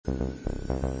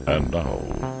And now,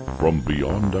 from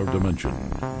beyond our dimension,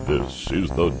 this is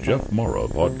the Jeff Mara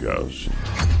Podcast.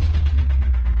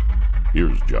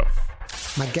 Here's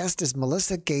Jeff. My guest is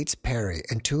Melissa Gates Perry,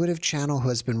 intuitive channel who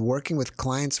has been working with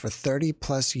clients for 30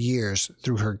 plus years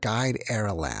through her guide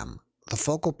Aralam. The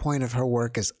focal point of her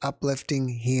work is uplifting,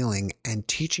 healing, and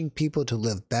teaching people to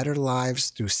live better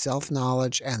lives through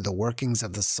self-knowledge and the workings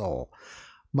of the soul.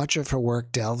 Much of her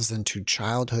work delves into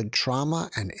childhood trauma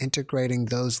and integrating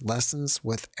those lessons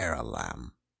with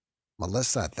Aralam.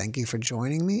 Melissa, thank you for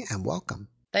joining me and welcome.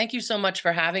 Thank you so much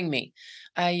for having me.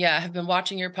 I have been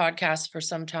watching your podcast for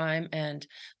some time, and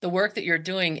the work that you're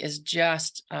doing is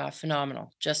just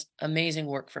phenomenal, just amazing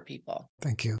work for people.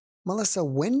 Thank you. Melissa,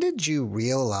 when did you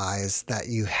realize that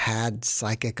you had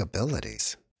psychic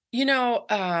abilities? You know,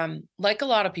 like a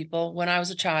lot of people, when I was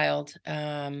a child,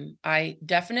 I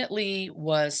definitely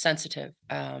was sensitive.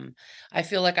 I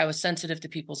feel like I was sensitive to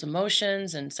people's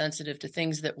emotions and sensitive to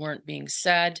things that weren't being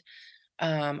said.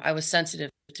 I was sensitive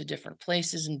to different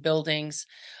places and buildings.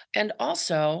 And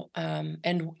also,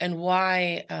 and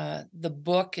why the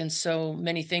book and so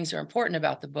many things are important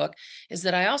about the book is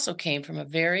that I also came from a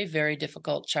very, very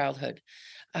difficult childhood.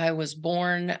 I was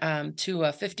born to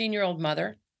a 15-year-old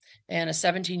mother and a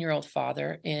 17-year-old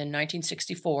father in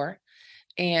 1964.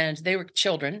 And they were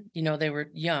children, you know, they were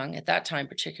young at that time,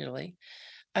 particularly.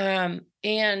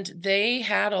 And they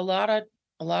had a lot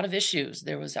of issues.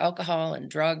 There was alcohol and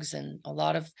drugs and a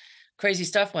lot of crazy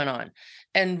stuff went on.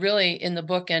 And really in the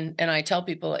book, and I tell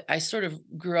people, I sort of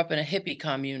grew up in a hippie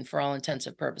commune for all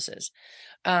intensive purposes.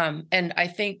 And I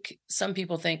think some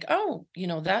people think, oh, you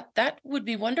know, that would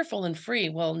be wonderful and free.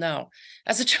 Well, no,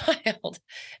 as a child,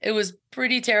 it was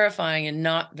pretty terrifying and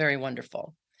not very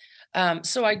wonderful.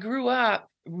 So I grew up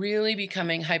really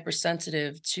becoming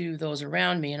hypersensitive to those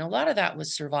around me. And a lot of that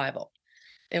was survival.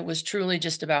 It was truly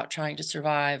just about trying to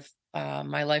survive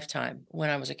my lifetime when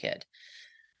I was a kid.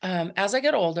 As I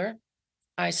get older,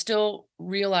 I still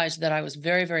realized that I was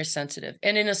very, very sensitive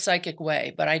and in a psychic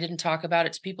way, but I didn't talk about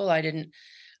it to people. I didn't,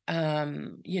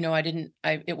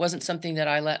 it wasn't something that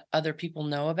I let other people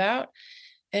know about.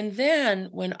 And then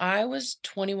when I was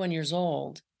 21 years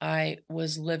old, I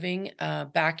was living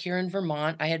back here in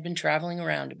Vermont. I had been traveling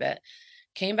around a bit,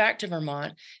 came back to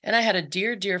Vermont, and I had a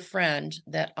dear, dear friend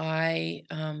that I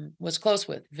was close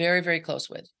with, very, very close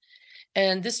with.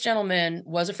 And this gentleman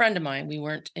was a friend of mine. We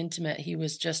weren't intimate. He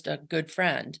was just a good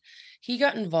friend. He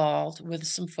got involved with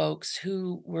some folks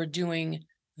who were doing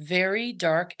very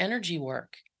dark energy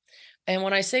work. And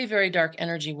when I say very dark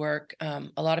energy work,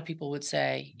 a lot of people would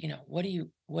say, you know, what do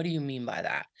you mean by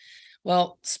that?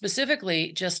 Well,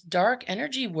 specifically, just dark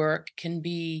energy work can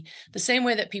be the same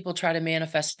way that people try to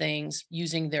manifest things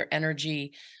using their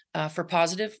energy for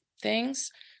positive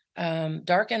things.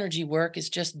 Dark energy work is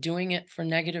just doing it for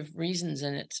negative reasons,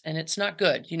 and it's not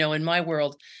good. You know, in my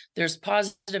world, there's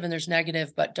positive and there's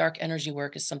negative, but dark energy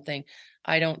work is something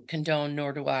I don't condone,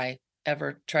 nor do I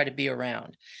ever try to be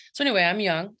around. So anyway, I'm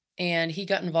young, and he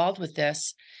got involved with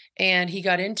this, and he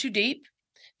got in too deep,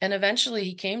 and eventually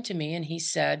he came to me and he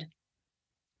said,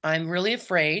 I'm really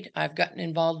afraid. I've gotten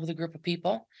involved with a group of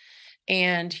people.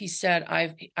 And he said,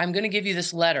 I'm going to give you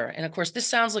this letter. And of course, this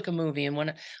sounds like a movie. And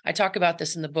when I talk about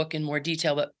this in the book in more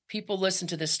detail, but people listen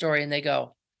to this story and they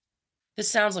go, this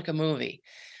sounds like a movie.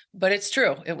 But it's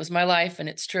true. It was my life and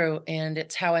it's true. And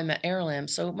it's how I met Aralam.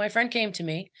 So my friend came to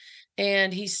me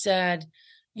and he said,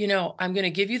 you know, I'm going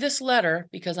to give you this letter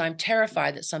because I'm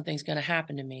terrified that something's going to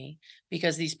happen to me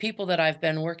because these people that I've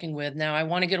been working with now, I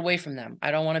want to get away from them.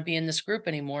 I don't want to be in this group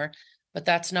anymore, but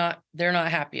they're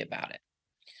not happy about it.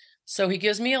 So he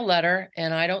gives me a letter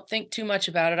and I don't think too much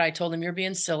about it. I told him, you're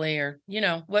being silly, or, you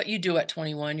know, what you do at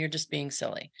 21, you're just being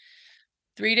silly.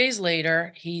 3 days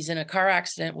later, he's in a car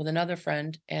accident with another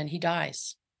friend and he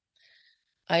dies.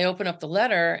 I open up the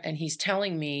letter and he's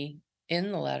telling me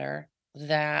in the letter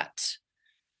that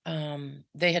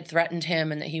they had threatened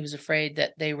him and that he was afraid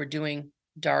that they were doing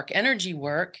dark energy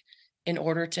work in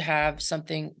order to have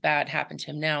something bad happen to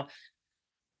him. Now,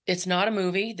 it's not a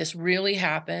movie. This really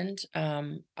happened.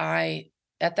 I,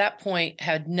 at that point,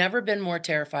 had never been more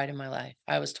terrified in my life.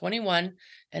 I was 21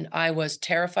 and I was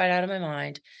terrified out of my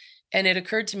mind. And it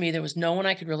occurred to me there was no one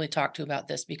I could really talk to about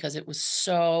this because it was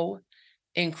so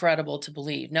incredible to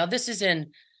believe. Now, this is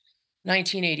in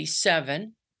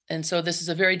 1987. And so this is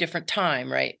a very different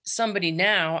time, right? Somebody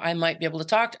now I might be able to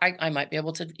talk to, I might be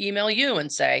able to email you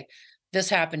and say, this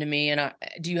happened to me, and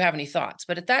do you have any thoughts?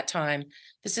 But at that time,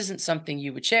 this isn't something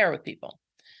you would share with people.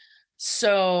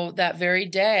 So that very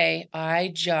day, I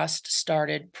just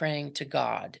started praying to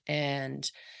God.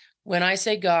 And When I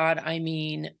say God, I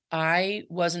mean, I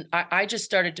just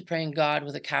started to pray in God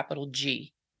with a capital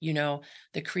G,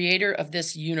 the creator of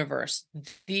this universe,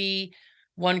 the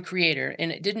one creator.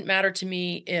 And it didn't matter to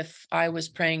me if I was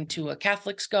praying to a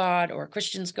Catholic's God or a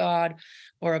Christian's God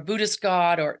or a Buddhist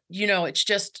God, or, it's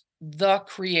just the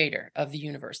creator of the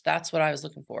universe. That's what I was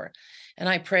looking for. And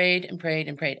I prayed and prayed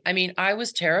and prayed. I mean, I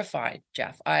was terrified,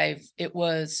 Jeff. It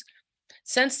was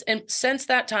since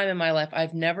that time in my life,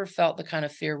 I've never felt the kind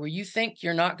of fear where you think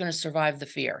you're not going to survive the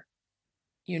fear,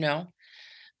 you know?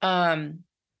 Um,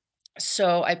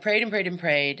 so I prayed and prayed and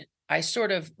prayed. I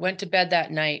sort of went to bed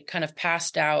that night, kind of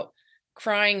passed out,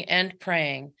 crying and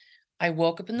praying. I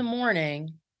woke up in the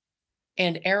morning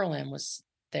and Erlen was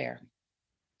there.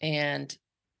 And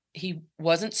he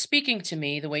wasn't speaking to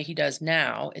me the way he does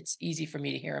now. It's easy for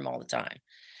me to hear him all the time.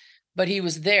 But he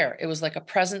was there. It was like a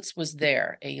presence was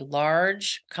there, a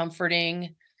large,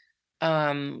 comforting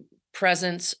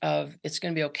presence of it's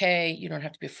going to be okay. You don't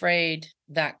have to be afraid,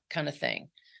 that kind of thing.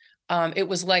 It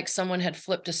was like someone had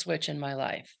flipped a switch in my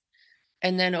life.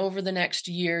 And then over the next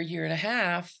year and a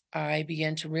half, I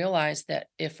began to realize that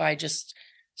if I just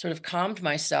sort of calmed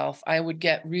myself, I would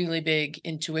get really big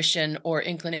intuition or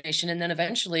inclination, and then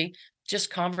eventually just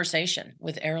conversation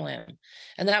with Erlen.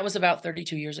 And that was about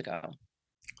 32 years ago.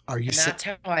 And that's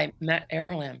how I met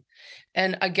Erlen.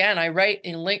 And again, I write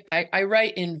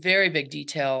in very big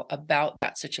detail about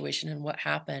that situation and what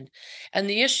happened. And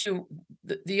the issue,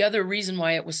 the other reason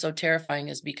why it was so terrifying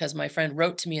is because my friend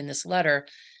wrote to me in this letter,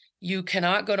 you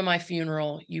cannot go to my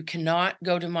funeral. You cannot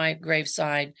go to my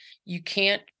graveside. You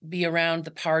can't be around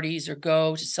the parties or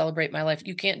go to celebrate my life.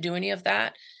 You can't do any of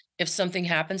that if something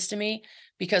happens to me,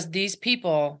 because these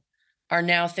people are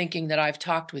now thinking that I've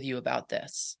talked with you about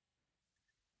this.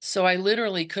 So I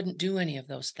literally couldn't do any of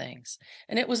those things.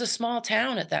 And it was a small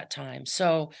town at that time.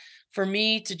 So for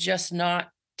me to just not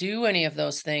do any of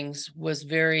those things was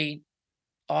very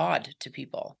odd to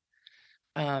people.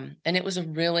 And it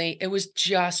was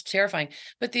just terrifying.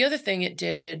 But the other thing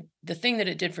the thing that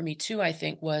it did for me too, I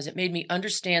think, was it made me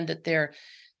understand that there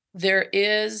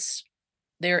is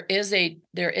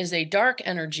a dark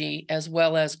energy as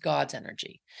well as God's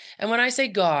energy. And when I say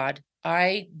God,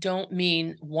 I don't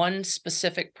mean one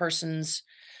specific person's.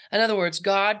 In other words,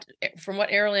 God, from what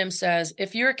Erlen says,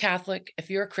 if you're a Catholic, if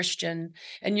you're a Christian,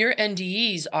 and your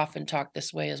NDEs often talk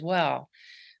this way as well.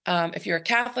 If you're a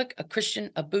Catholic, a Christian,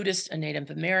 a Buddhist, a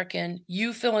Native American,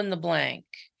 you fill in the blank.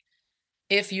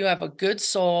 If you have a good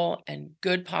soul and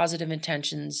good positive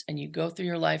intentions, and you go through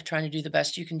your life trying to do the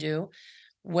best you can do,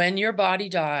 when your body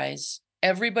dies,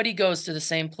 everybody goes to the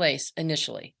same place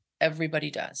initially.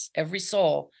 Everybody does. Every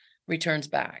soul returns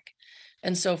back.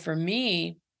 And so for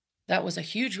me, that was a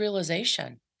huge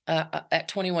realization at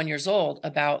 21 years old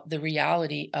about the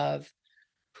reality of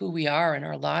who we are in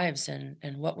our lives and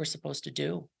what we're supposed to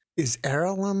do. Is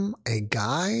Erlen a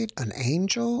guide, an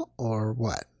angel, or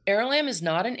what? Erlen is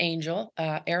not an angel.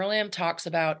 Erlen talks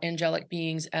about angelic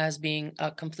beings as being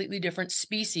a completely different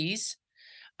species.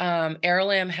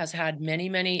 Erlen has had many,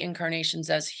 many incarnations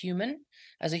as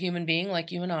a human being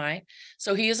like you and I.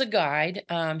 So he is a guide.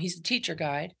 He's a teacher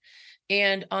guide.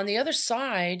 And on the other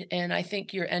side, and I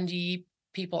think your NDE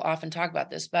people often talk about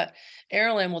this, but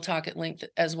Erlen will talk at length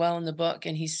as well in the book.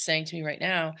 And he's saying to me right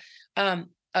now,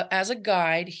 as a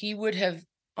guide, he would have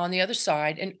on the other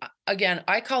side. And again,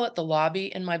 I call it the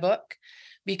lobby in my book,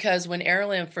 because when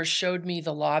Erlen first showed me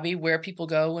the lobby where people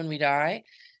go when we die,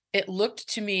 it looked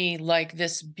to me like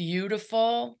this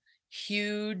beautiful,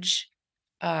 huge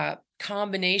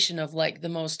combination of like the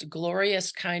most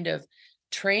glorious kind of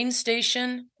train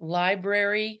station,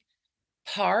 library,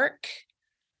 park,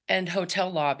 and hotel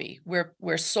lobby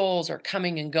where souls are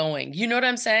coming and going. You know what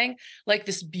I'm saying? Like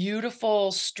this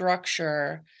beautiful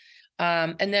structure.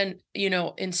 And then,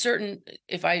 in certain,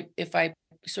 if I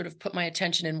sort of put my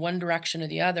attention in one direction or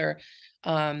the other,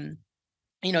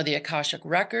 the Akashic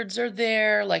records are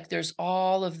there. Like there's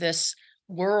all of this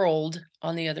world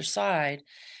on the other side.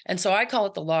 And so I call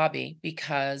it the lobby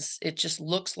because it just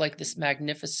looks like this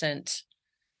magnificent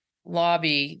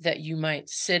lobby that you might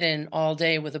sit in all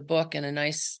day with a book and a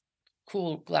nice,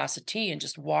 cool glass of tea and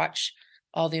just watch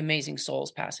all the amazing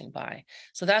souls passing by.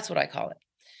 So that's what I call it.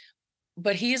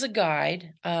 But he is a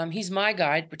guide. He's my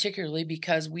guide, particularly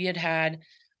because we had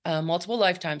multiple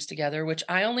lifetimes together, which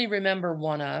I only remember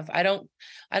one of. I don't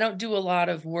do a lot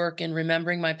of work in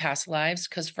remembering my past lives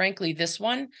because, frankly, this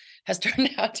one has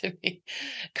turned out to be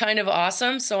kind of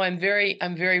awesome. So I'm very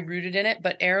rooted in it.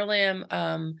 But Erlen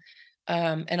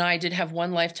and I did have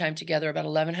one lifetime together about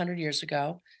 1,100 years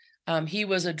ago. He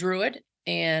was a druid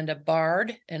and a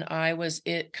bard, and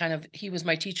he was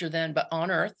my teacher then, but on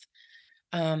Earth.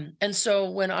 And so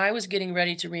when I was getting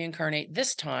ready to reincarnate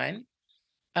this time,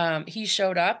 he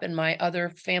showed up and my other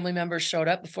family members showed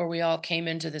up before we all came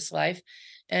into this life.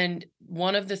 And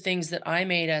one of the things that I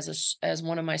made as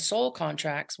one of my soul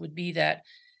contracts would be that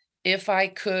if I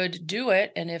could do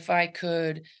it and if I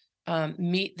could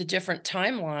meet the different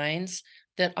timelines,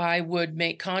 that I would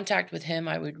make contact with him.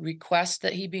 I would request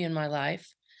that he be in my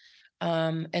life,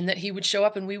 and that he would show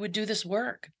up and we would do this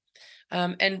work.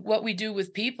 And what we do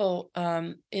with people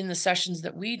in the sessions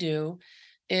that we do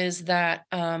is that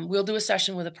we'll do a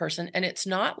session with a person, and it's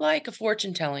not like a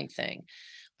fortune telling thing.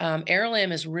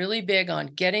 Airlam is really big on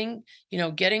getting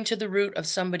to the root of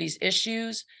somebody's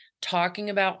issues, talking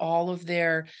about all of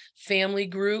their family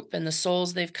group and the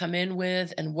souls they've come in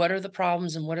with, and what are the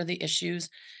problems and what are the issues,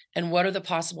 and what are the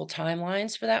possible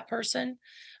timelines for that person.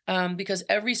 Because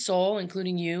every soul,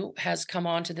 including you, has come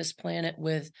onto this planet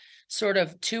with sort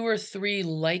of 2 or 3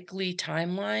 likely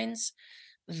timelines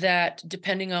that,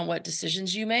 depending on what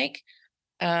decisions you make,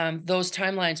 those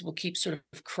timelines will keep sort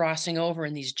of crossing over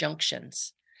in these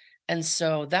junctions. And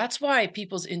so that's why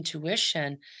people's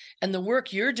intuition and the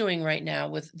work you're doing right now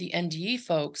with the NDE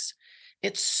folks,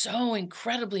 it's so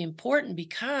incredibly important,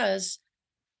 because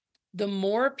the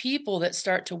more people that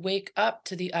start to wake up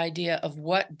to the idea of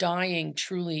what dying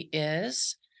truly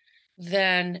is,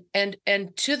 then and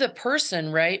to the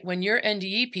person, right? When your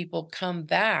NDE people come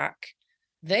back,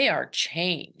 they are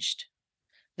changed.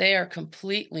 They are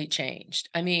completely changed.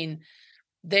 I mean,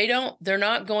 they're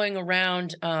not going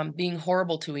around being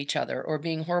horrible to each other or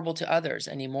being horrible to others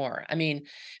anymore. I mean,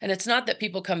 and it's not that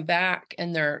people come back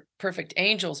and they're perfect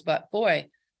angels, but boy,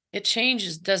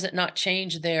 does it not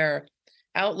change their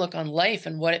outlook on life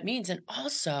and what it means? And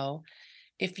also,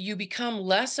 if you become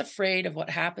less afraid of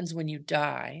what happens when you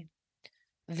die,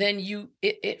 then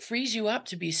it frees you up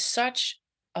to be such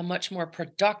a much more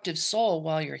productive soul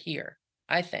while you're here,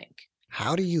 I think.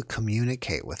 How do you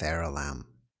communicate with Aralam?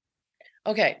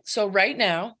 Okay, so right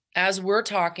now, as we're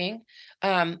talking,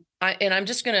 I'm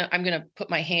gonna put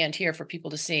my hand here for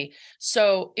people to see.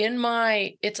 So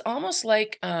it's almost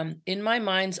like in my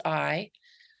mind's eye,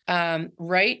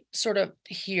 right sort of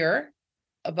here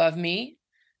above me,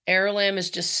 Aralam is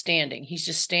just standing. He's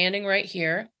just standing right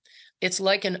here. It's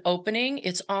like an opening.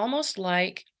 It's almost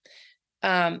like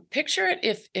picture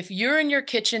it if you're in your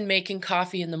kitchen making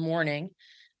coffee in the morning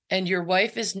and your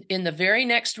wife is in the very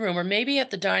next room or maybe at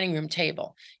the dining room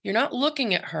table. You're not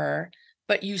looking at her,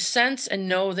 but you sense and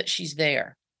know that she's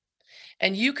there.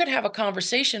 And you could have a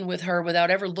conversation with her without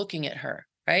ever looking at her,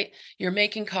 right? You're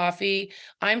making coffee.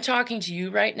 I'm talking to you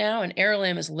right now, and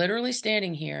Aralam is literally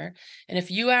standing here. And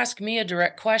if you ask me a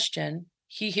direct question,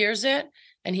 he hears it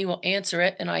and he will answer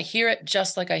it. And I hear it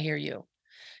just like I hear you.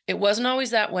 It wasn't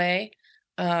always that way.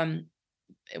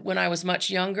 When I was much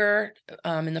younger,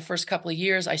 in the first couple of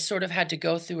years, I sort of had to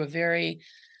go through a very,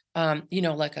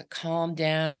 like a calm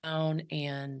down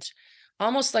and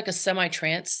almost like a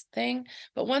semi-trance thing.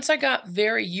 But once I got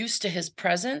very used to his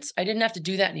presence, I didn't have to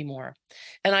do that anymore.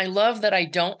 And I love that I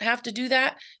don't have to do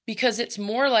that, because it's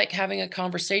more like having a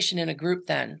conversation in a group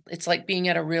then. It's like being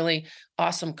at a really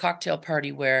awesome cocktail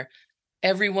party where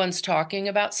everyone's talking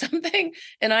about something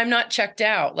and I'm not checked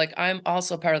out. Like, I'm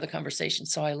also part of the conversation.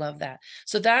 So I love that.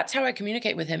 So that's how I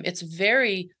communicate with him. It's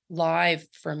very live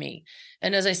for me.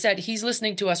 And as I said, he's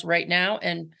listening to us right now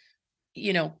and,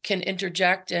 can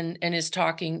interject and is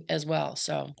talking as well.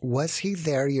 So Was he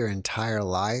there your entire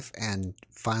life and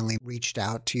finally reached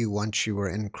out to you once you were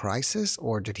in crisis,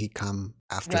 or did he come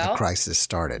after the well, crisis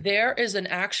started? there is an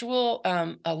actual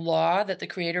a law that the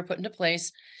creator put into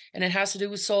place, and it has to do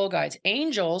with soul guides.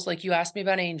 Angels, like you asked me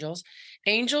about angels,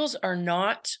 angels are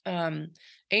not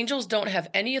angels don't have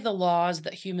any of the laws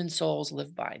that human souls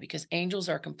live by, because angels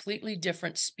are completely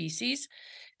different species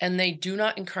and they do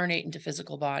not incarnate into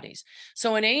physical bodies.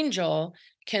 So an angel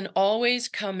can always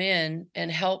come in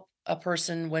and help a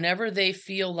person whenever they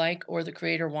feel like or the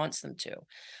creator wants them to.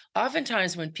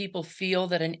 Oftentimes, when people feel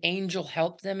that an angel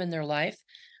helped them in their life,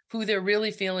 who they're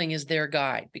really feeling is their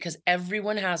guide, because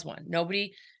everyone has one.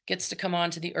 Nobody gets to come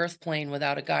onto the earth plane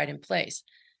without a guide in place.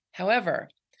 However,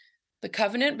 the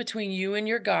covenant between you and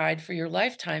your guide for your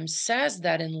lifetime says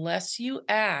that unless you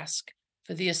ask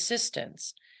for the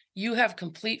assistance, you have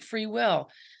complete free will.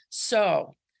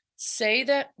 So, say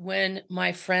that when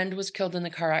my friend was killed in the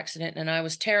car accident and I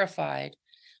was terrified,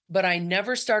 but I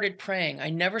never started praying. I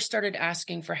never started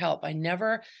asking for help. I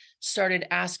never started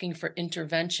asking for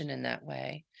intervention in that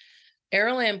way.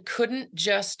 Aralam couldn't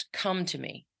just come to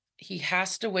me. He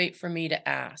has to wait for me to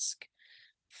ask.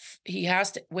 He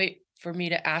has to wait for me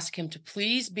to ask him to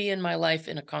please be in my life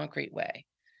in a concrete way.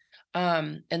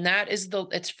 And that is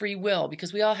it's free will,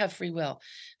 because we all have free will.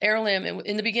 Aralam,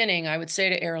 in the beginning, I would say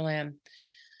to Aralam,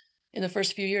 in the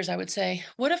first few years, I would say,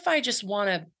 what if I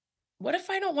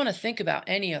don't want to think about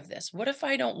any of this? What if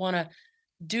I don't want to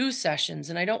do sessions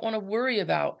and I don't want to worry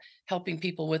about helping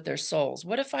people with their souls?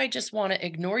 What if I just want to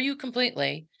ignore you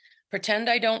completely, pretend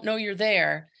I don't know you're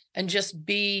there, and just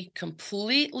be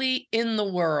completely in the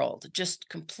world, just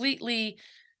completely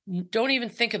don't even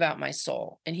think about my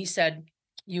soul? And he said,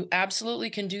 you absolutely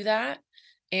can do that.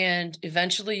 And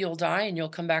eventually you'll die and you'll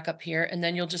come back up here, and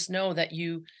then you'll just know that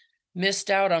you missed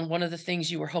out on one of the things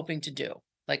you were hoping to do,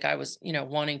 like I was,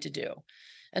 wanting to do.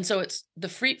 And so it's the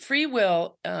free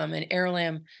will, and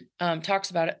Aralam talks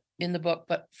about it in the book,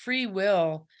 but free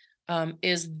will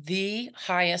is the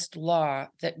highest law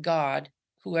that God,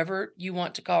 whoever you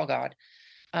want to call God,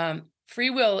 free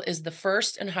will is the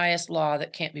first and highest law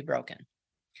that can't be broken.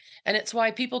 And it's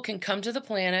why people can come to the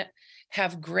planet,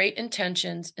 have great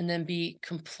intentions, and then be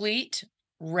complete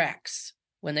wrecks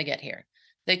when they get here.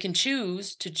 They can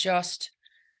choose to just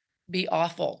be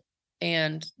awful,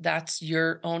 and that's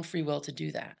your own free will to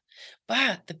do that.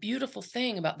 But the beautiful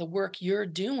thing about the work you're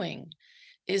doing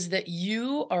is that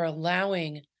you are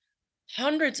allowing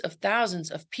hundreds of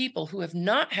thousands of people who have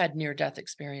not had near-death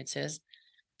experiences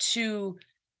to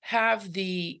have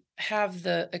the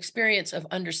experience of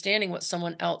understanding what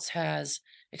someone else has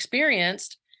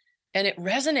experienced, and it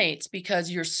resonates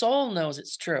because your soul knows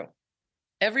it's true.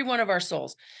 Every one of our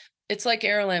souls. It's like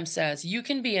Aralam says, you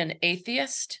can be an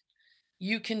atheist,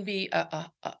 you can be a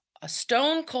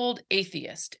stone cold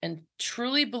atheist and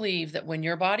truly believe that when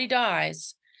your body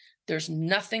dies, there's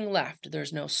nothing left.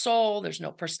 There's no soul, there's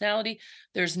no personality,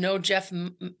 there's no Jeff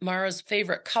Mara's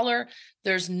favorite color.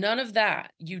 There's none of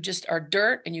that. You just are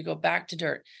dirt and you go back to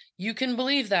dirt. You can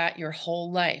believe that your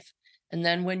whole life. And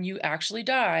then when you actually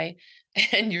die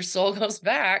and your soul goes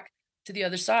back to the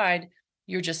other side,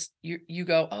 you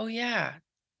go, oh yeah,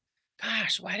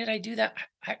 gosh, why did I do that?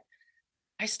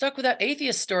 I stuck with that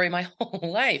atheist story my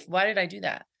whole life. Why did I do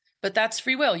that? But that's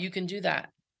free will. You can do that.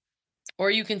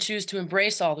 Or you can choose to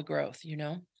embrace all the growth,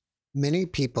 Many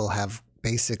people have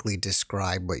basically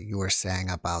described what you were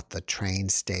saying about the train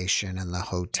station and the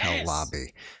hotel Yes.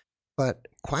 lobby. But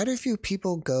quite a few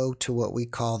people go to what we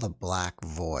call the black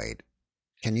void.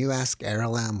 Can you ask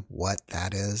Aralam what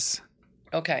that is?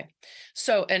 Okay.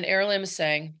 So, and Aralam is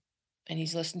saying, and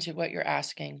he's listened to what you're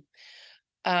asking.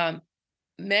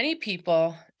 Many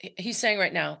people, he's saying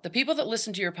right now, the people that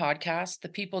listen to your podcast, the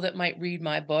people that might read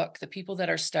my book, the people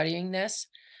that are studying this,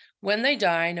 when they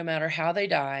die, no matter how they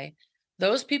die,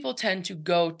 those people tend to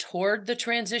go toward the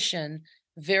transition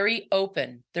very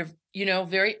open. They're,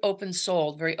 very open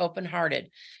souled, very open hearted,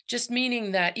 just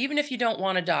meaning that even if you don't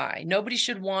want to die, nobody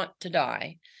should want to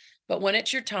die. But when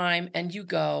it's your time and you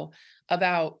go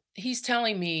he's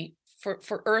telling me,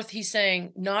 for Earth, he's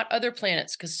saying not other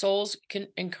planets, because souls can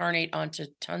incarnate onto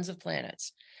tons of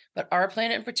planets, but our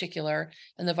planet in particular,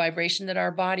 and the vibration that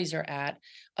our bodies are at,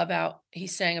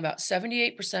 he's saying about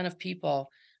 78% of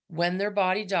people, when their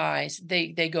body dies,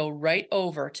 they go right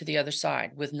over to the other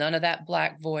side with none of that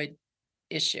black void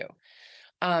issue.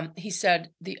 He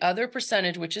said the other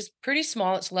percentage, which is pretty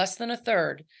small, it's less than a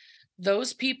third,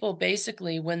 those people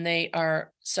basically, when they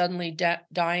are suddenly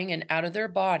dying and out of their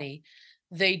body,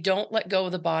 they don't let go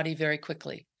of the body very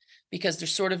quickly, because they're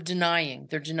sort of denying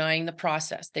the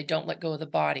process. They don't let go of the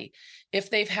body. If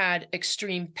they've had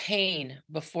extreme pain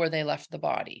before they left the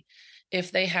body,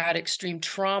 if they had extreme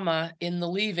trauma in the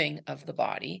leaving of the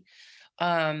body,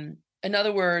 in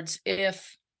other words, I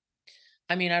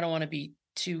don't want to be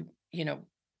too,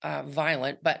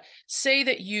 violent, but say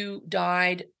that you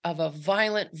died of a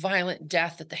violent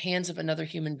death at the hands of another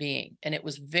human being, and it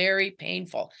was very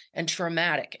painful and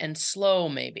traumatic and slow,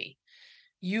 maybe.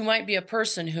 You might be a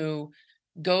person who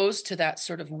goes to that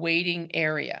sort of waiting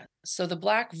area. So the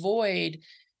black void,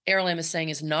 Aralam is saying,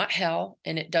 is not hell,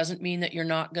 and it doesn't mean that you're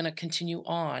not going to continue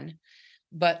on.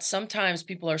 But sometimes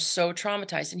people are so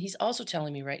traumatized, and he's also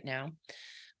telling me right now,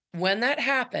 when that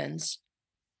happens,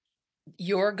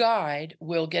 your guide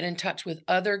will get in touch with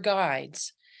other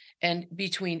guides, and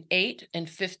between 8 and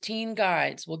 15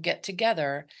 guides will get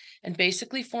together and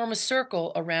basically form a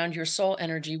circle around your soul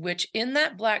energy, which in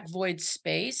that black void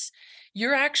space,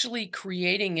 you're actually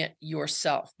creating it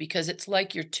yourself, because it's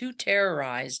like you're too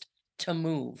terrorized to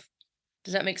move.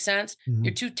 Does that make sense? Mm-hmm.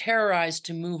 You're too terrorized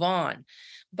to move on.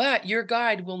 But your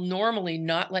guide will normally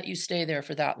not let you stay there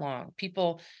for that long.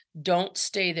 People don't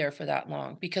stay there for that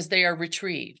long because they are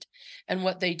retrieved. And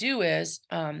what they do is,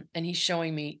 and he's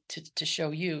showing me to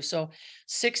show you. So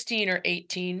 16 or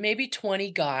 18, maybe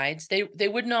 20 guides. They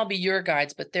wouldn't all be your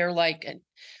guides, but they're like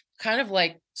kind of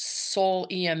like soul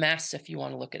EMS, if you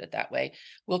want to look at it that way,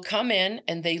 will come in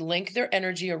and they link their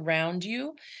energy around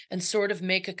you and sort of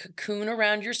make a cocoon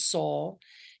around your soul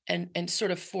and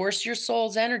sort of force your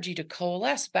soul's energy to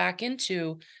coalesce back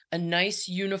into a nice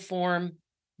uniform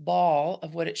ball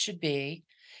of what it should be.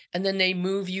 And then they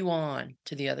move you on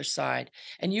to the other side.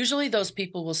 And usually those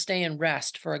people will stay and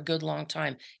rest for a good long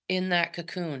time in that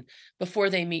cocoon before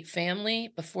they meet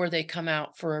family, before they come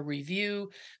out for a review,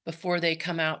 before they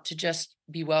come out to just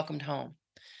be welcomed home.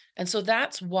 And so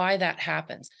that's why that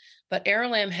happens. But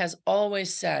Aralam has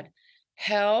always said,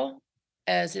 hell,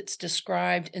 as it's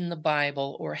described in the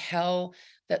Bible, or hell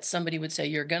that somebody would say,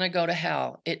 you're going to go to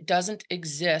hell, it doesn't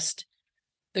exist.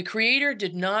 The Creator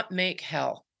did not make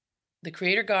hell. The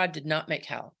Creator God did not make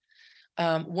hell.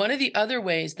 One of the other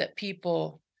ways that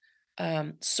people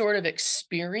sort of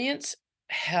experience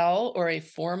hell or a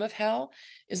form of hell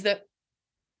is that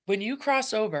when you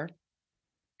cross over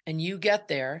and you get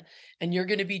there and you're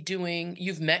going to be doing,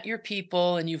 you've met your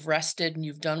people and you've rested and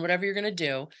you've done whatever you're going to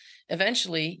do,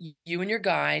 eventually you and your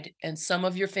guide and some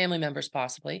of your family members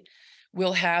possibly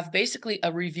will have basically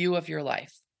a review of your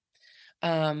life.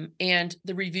 And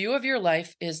the review of your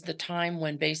life is the time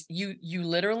when you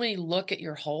literally look at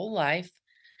your whole life.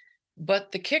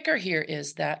 But the kicker here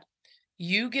is that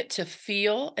you get to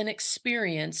feel and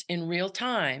experience in real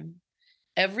time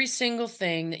every single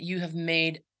thing that you have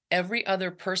made every other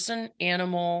person and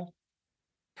animal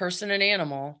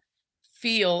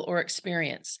feel or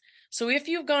experience. So if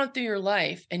you've gone through your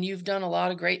life and you've done a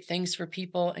lot of great things for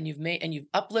people and you've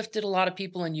uplifted a lot of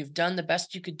people and you've done the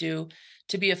best you could do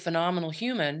to be a phenomenal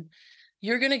human,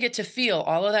 you're going to get to feel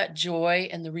all of that joy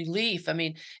and the relief. I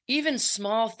mean, even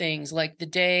small things like the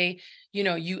day,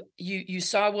 you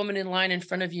saw a woman in line in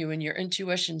front of you and your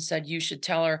intuition said you should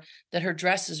tell her that her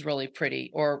dress is really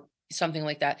pretty or something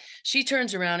like that. She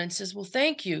turns around and says, well,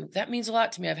 thank you. That means a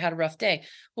lot to me. I've had a rough day.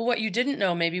 Well, what you didn't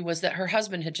know maybe was that her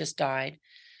husband had just died.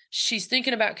 She's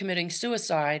thinking about committing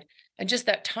suicide. And just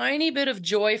that tiny bit of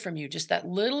joy from you, just that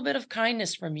little bit of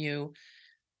kindness from you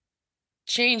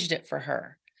changed it for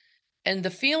her. And the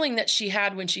feeling that she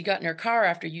had when she got in her car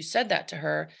after you said that to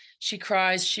her, she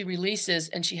cries, she releases,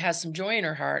 and she has some joy in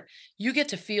her heart. You get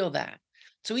to feel that.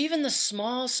 So even the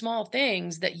small, small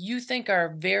things that you think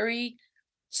are very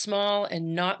small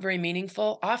and not very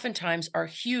meaningful, oftentimes are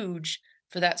huge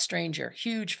for that stranger,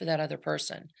 huge for that other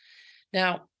person.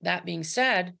 Now, that being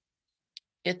said,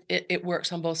 it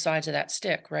works on both sides of that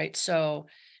stick, right? So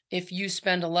if you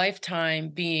spend a lifetime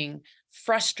being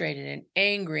frustrated and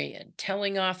angry and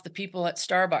telling off the people at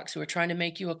Starbucks who are trying to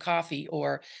make you a coffee,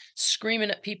 or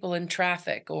screaming at people in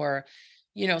traffic, or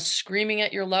screaming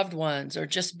at your loved ones, or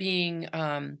just being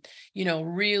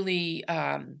really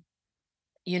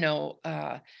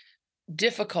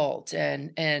difficult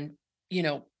and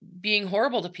being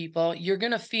horrible to people, you're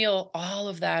going to feel all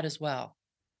of that as well.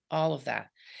 All of that.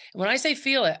 And when I say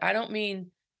feel it, I don't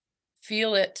mean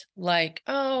feel it like,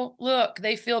 oh, look,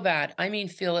 they feel bad. I mean,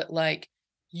 feel it like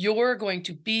you're going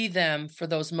to be them for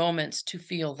those moments to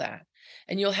feel that.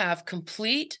 And you'll have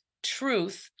complete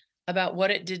truth about what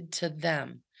it did to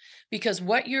them. Because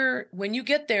when you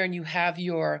get there and you have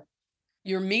your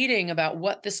meeting about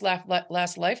what this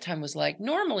last lifetime was like,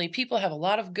 normally people have a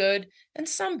lot of good and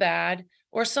some bad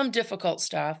or some difficult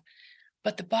stuff.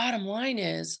 But the bottom line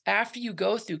is, after you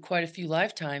go through quite a few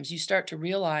lifetimes, you start to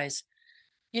realize,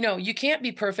 you can't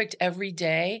be perfect every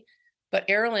day. But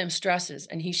Aralam stresses,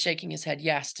 and he's shaking his head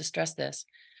yes to stress this.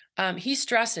 He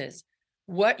stresses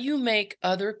what you make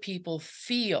other people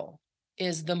feel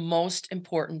is the most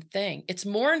important thing. It's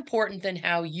more important than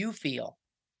how you feel.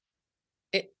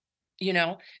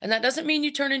 And that doesn't mean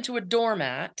you turn into a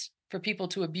doormat for people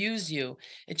to abuse you.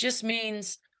 It just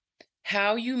means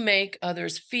how you make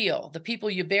others feel. The people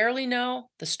you barely know,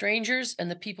 the strangers,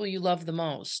 and the people you love the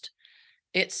most.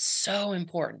 It's so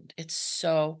important. It's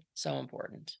so, so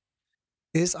important.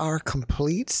 Is our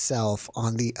complete self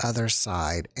on the other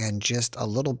side, and just a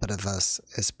little bit of us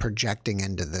is projecting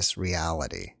into this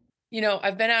reality?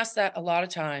 I've been asked that a lot of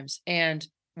times. And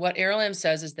what Aralam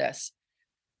says is this.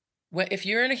 If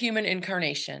you're in a human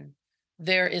incarnation,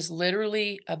 there is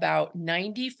literally about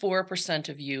 94%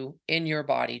 of you in your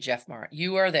body, Jeff Mara.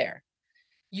 You are there.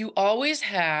 You always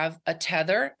have a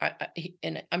tether.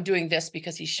 And I'm doing this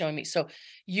because he's showing me. So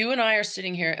you and I are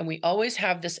sitting here and we always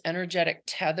have this energetic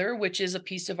tether, which is a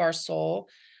piece of our soul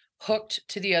hooked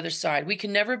to the other side. We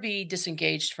can never be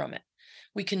disengaged from it.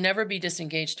 We can never be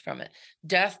disengaged from it.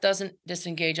 Death doesn't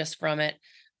disengage us from it.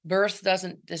 Birth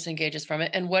doesn't disengage us from it.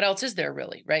 And what else is there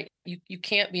really, right? You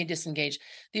can't be disengaged.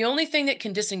 The only thing that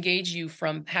can disengage you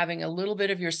from having a little bit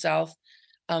of yourself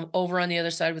over on the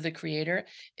other side with the creator,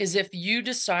 is if you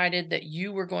decided that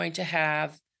you were going to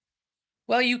have,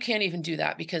 well, you can't even do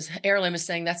that because Aralim is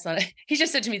saying that's not, he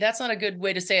just said to me, that's not a good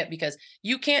way to say it because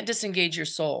you can't disengage your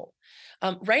soul.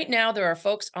 Right now, there are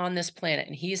folks on this planet,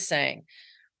 and he's saying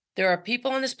there are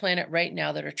people on this planet right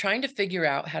now that are trying to figure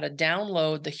out how to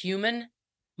download the human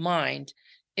mind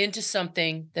into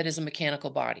something that is a mechanical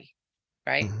body,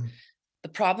 right? Mm-hmm. The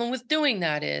problem with doing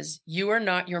that is you are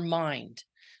not your mind.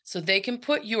 So they can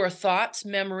put your thoughts,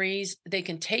 memories, they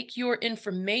can take your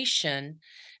information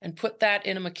and put that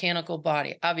in a mechanical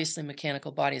body. Obviously,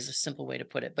 mechanical body is a simple way to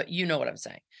put it, but you know what I'm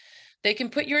saying. They can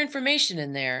put your information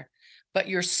in there, but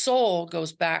your soul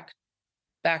goes back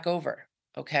over,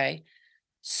 okay?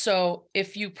 So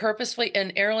if you purposefully,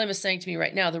 and Aralim is saying to me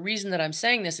right now, the reason that I'm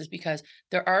saying this is because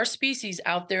there are species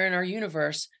out there in our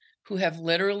universe who have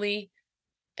literally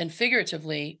and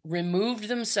figuratively removed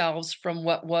themselves from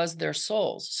what was their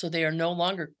souls. So they are no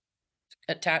longer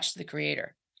attached to the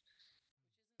creator,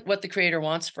 what the creator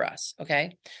wants for us.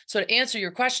 Okay. So to answer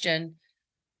your question,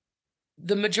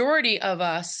 the majority of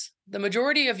us, the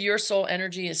majority of your soul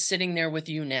energy is sitting there with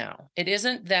you now. It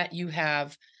isn't that you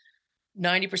have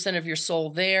 90% of your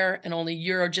soul there and only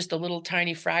you're just a little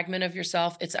tiny fragment of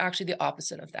yourself. It's actually the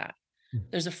opposite of that.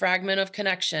 There's a fragment of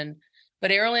connection. But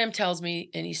Aralam tells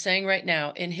me, and he's saying right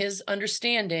now, in his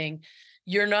understanding,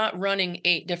 you're not running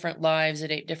 8 different lives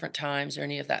at 8 different times or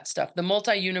any of that stuff. The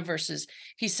multi-universes,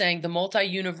 he's saying the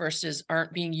multi-universes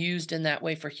aren't being used in that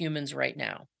way for humans right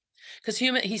now. Because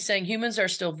he's saying humans are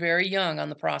still very young on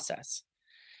the process.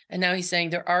 And now he's saying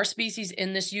there are species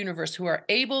in this universe who are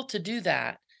able to do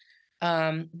that,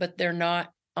 but they're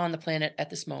not on the planet at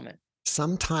this moment.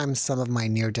 Sometimes some of my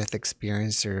near-death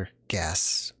experiencer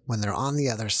guests, when they're on the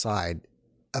other side,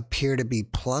 appear to be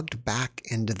plugged back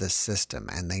into the system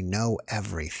and they know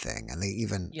everything and they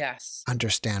even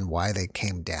understand why they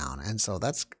came down. And so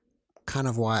that's kind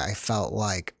of why I felt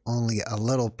like only a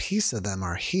little piece of them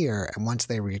are here. And once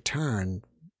they return,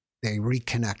 they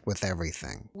reconnect with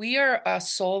everything. We are a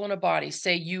soul and a body,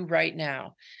 say you right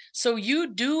now. So you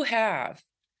do have,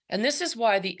 and this is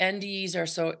why the NDEs are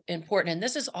so important. And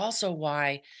this is also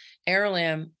why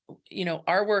Aralam,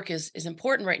 our work is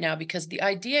important right now, because the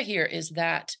idea here is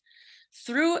that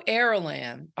through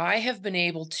Aralam, I have been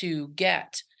able to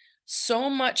get so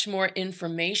much more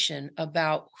information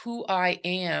about who I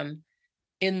am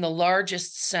in the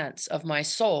largest sense of my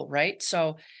soul, right?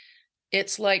 So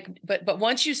it's like, but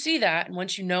once you see that, and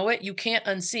once you know it, you can't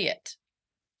unsee it,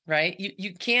 right?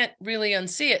 You can't really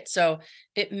unsee it. So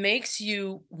it makes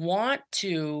you want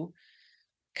to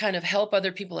kind of help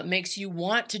other people. It makes you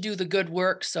want to do the good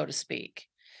work, so to speak.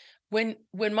 When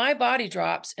my body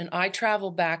drops and I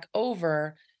travel back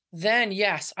over, then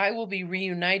yes, I will be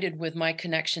reunited with my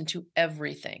connection to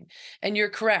everything. And you're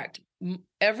correct.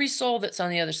 Every soul that's on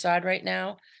the other side right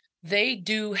now, they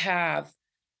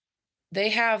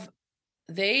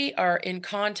are in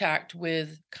contact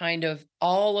with kind of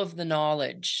all of the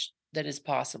knowledge that is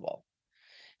possible.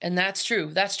 And that's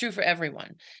true. That's true for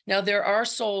everyone. Now, there are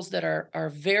souls that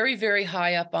are very, very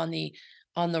high up on the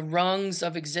rungs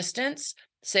of existence,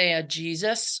 say a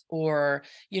Jesus or,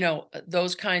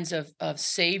 those kinds of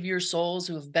savior souls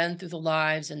who have been through the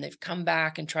lives and they've come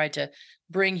back and tried to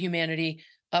bring humanity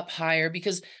up higher.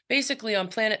 Because basically on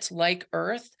planets like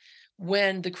Earth,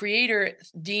 when the creator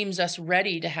deems us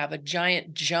ready to have a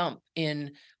giant jump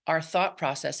in our thought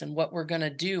process and what we're going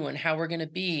to do and how we're going to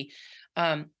be,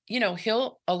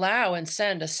 he'll allow and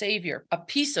send a savior, a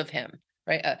piece of him,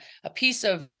 right? A piece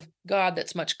of God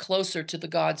that's much closer to the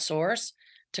God source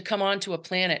to come onto a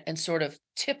planet and sort of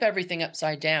tip everything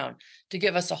upside down to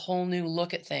give us a whole new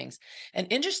look at things. And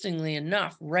interestingly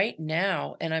enough, right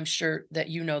now, and I'm sure that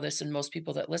you know this and most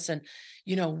people that listen,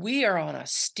 we are on a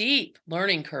steep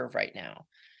learning curve right now.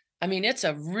 I mean, it's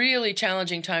a really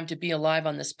challenging time to be alive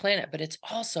on this planet, but it's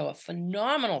also a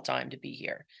phenomenal time to be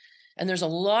here. And there's a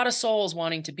lot of souls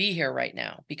wanting to be here right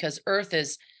now because Earth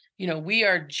is, we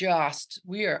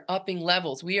are upping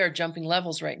levels. We are jumping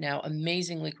levels right now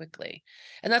amazingly quickly.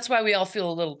 And that's why we all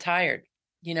feel a little tired,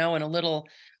 and a little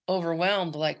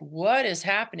overwhelmed, like what is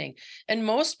happening? And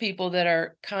most people that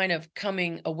are kind of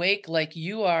coming awake like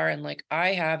you are and like I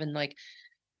have, and like,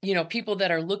 people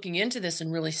that are looking into this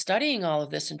and really studying all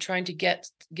of this and trying to get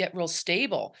real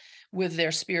stable with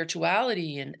their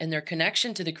spirituality and their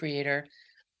connection to the creator,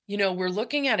 we're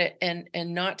looking at it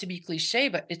and not to be cliche,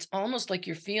 but it's almost like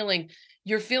you're feeling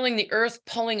the earth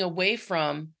pulling away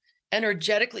from,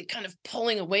 energetically kind of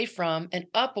pulling away from and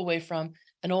up away from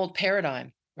an old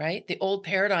paradigm, right? The old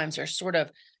paradigms are sort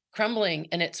of crumbling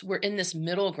and we're in this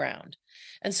middle ground.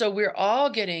 And so we're all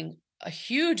getting a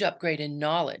huge upgrade in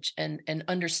knowledge and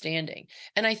understanding.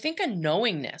 And I think a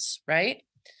knowingness, right?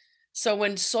 So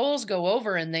when souls go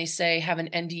over and they say have an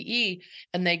NDE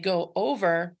and they go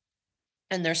over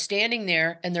and they're standing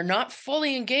there and they're not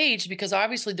fully engaged because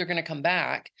obviously they're going to come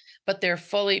back, but they're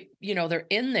fully, they're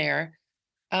in there.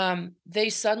 They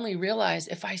suddenly realize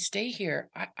if I stay here,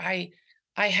 I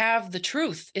have the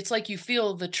truth. It's like you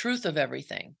feel the truth of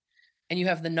everything and you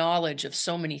have the knowledge of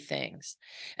so many things.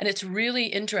 And it's really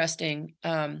interesting.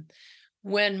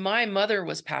 When my mother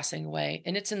was passing away,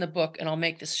 and it's in the book, and I'll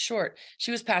make this short, she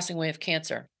was passing away of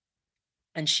cancer.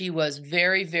 And she was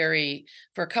very, very,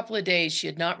 for a couple of days, she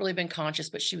had not really been conscious,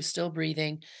 but she was still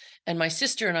breathing. And my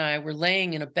sister and I were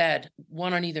laying in a bed,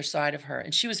 one on either side of her.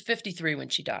 And she was 53 when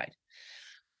she died.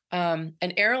 And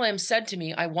Aralam said to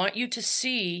me, I want you to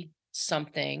see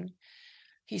something.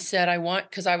 He said,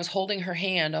 because I was holding her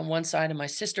hand on one side and my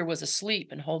sister was asleep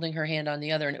and holding her hand on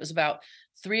the other. And it was about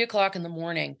 3:00 in the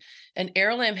morning. And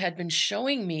Aralam had been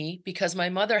showing me, because my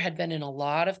mother had been in a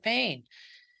lot of pain.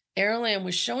 Aralam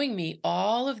was showing me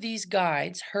all of these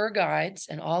guides, her guides,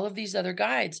 and all of these other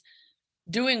guides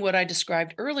doing what I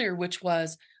described earlier, which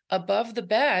was above the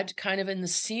bed, kind of in the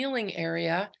ceiling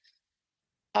area.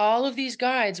 All of these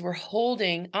guides were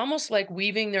holding, almost like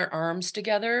weaving their arms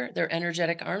together, their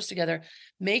energetic arms together,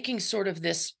 making sort of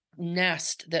this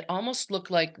nest that almost looked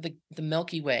like the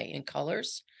Milky Way in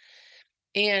colors.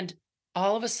 And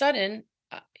all of a sudden,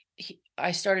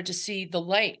 I started to see the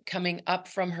light coming up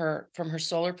from her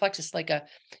solar plexus,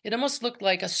 it almost looked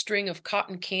like a string of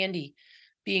cotton candy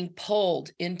being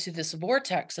pulled into this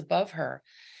vortex above her.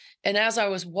 And as I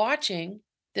was watching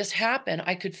this happen,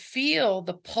 I could feel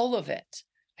the pull of it.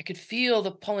 I could feel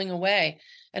the pulling away.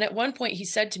 And at one point he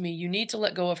said to me, you need to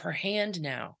let go of her hand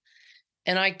now.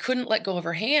 And I couldn't let go of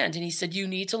her hand. And he said, you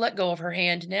need to let go of her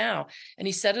hand now. And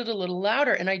he said it a little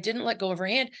louder, and I didn't let go of her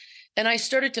hand. And I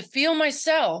started to feel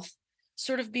myself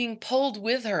sort of being pulled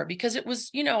with her, because it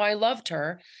was, I loved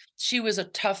her. She was a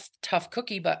tough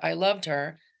cookie, but I loved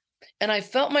her. And I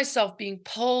felt myself being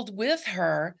pulled with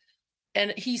her.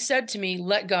 And he said to me,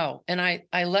 let go. And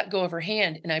I let go of her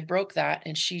hand and I broke that.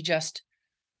 And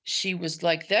she was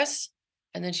like this.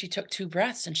 And then she took 2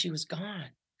 breaths and she was gone.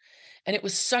 And it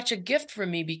was such a gift for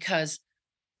me, because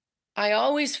I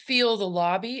always feel the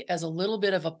lobby as a little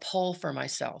bit of a pull for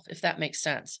myself, if that makes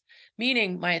sense,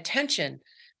 meaning my attention,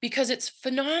 because it's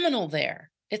phenomenal there.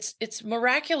 It's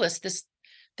miraculous. This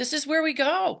is where we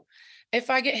go. If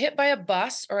I get hit by a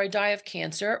bus, or I die of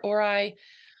cancer, or I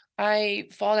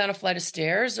fall down a flight of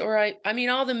stairs, or I mean,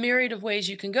 all the myriad of ways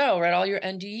you can go, right? All your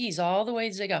NDEs, all the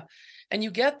ways they go. And you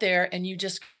get there and you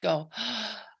just go,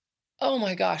 oh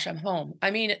my gosh, I'm home. I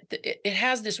mean, it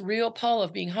has this real pull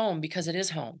of being home, because it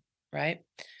is home, right?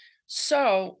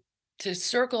 So to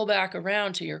circle back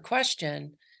around to your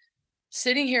question,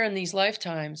 sitting here in these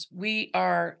lifetimes, we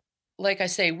are, like I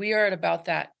say, we are at about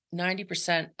that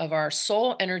 90% of our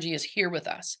soul energy is here with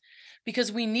us,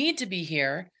 because we need to be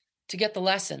here to get the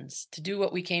lessons, to do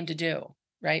what we came to do,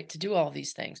 right? To do all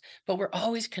these things. But we're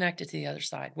always connected to the other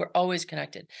side. We're always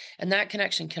connected. And that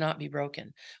connection cannot be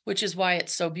broken, which is why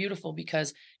it's so beautiful,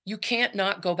 because you can't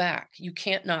not go back. You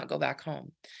can't not go back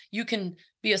home. You can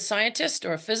be a scientist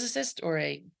or a physicist or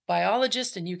a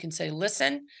biologist, and you can say,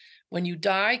 listen, when you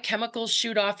die, chemicals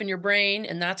shoot off in your brain,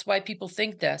 and that's why people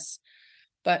think this.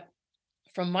 But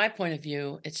from my point of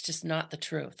view, it's just not the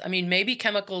truth. I mean, maybe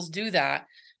chemicals do that,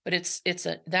 but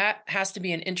that has to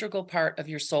be an integral part of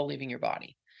your soul leaving your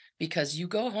body, because you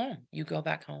go home, you go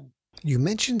back home. You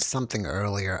mentioned something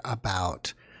earlier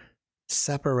about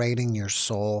separating your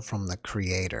soul from the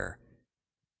creator.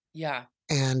 Yeah.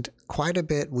 And quite a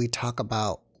bit we talk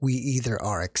about we either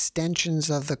are extensions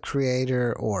of the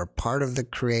creator or part of the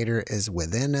creator is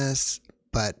within us.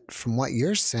 But from what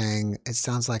you're saying, it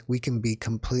sounds like we can be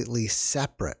completely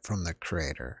separate from the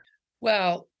creator.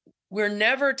 Well, we're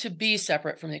never to be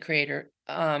separate from the creator.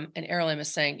 And Aralam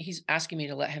is saying, he's asking me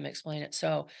to let him explain it.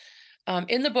 So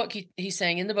in the book, he's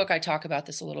saying, in the book, I talk about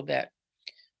this a little bit.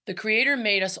 The creator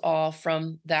made us all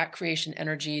from that creation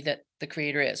energy that the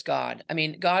creator is, God. I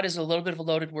mean, God is a little bit of a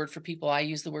loaded word for people. I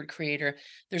use the word creator.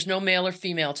 There's no male or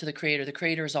female to the creator. The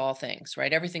creator is all things,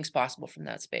 right? Everything's possible from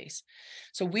that space.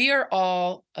 So we are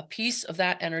all a piece of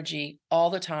that energy all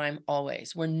the time,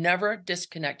 always. We're never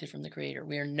disconnected from the creator.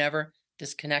 We are never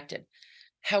disconnected.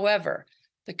 However,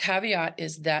 the caveat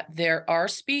is that there are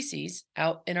species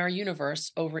out in our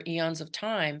universe over eons of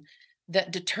time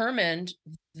that determined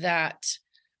that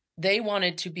they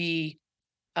wanted to be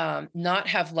not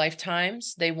have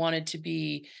lifetimes. They wanted to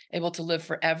be able to live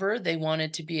forever. They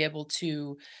wanted to be able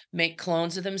to make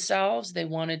clones of themselves. They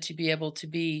wanted to be able to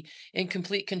be in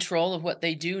complete control of what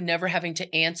they do, never having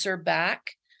to answer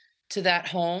back to that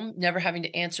home, never having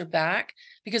to answer back.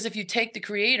 Because if you take the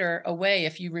creator away,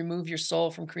 if you remove your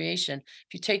soul from creation,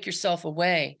 if you take yourself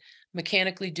away,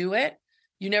 mechanically do it,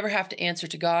 you never have to answer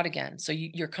to God again. So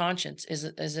your conscience is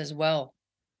as well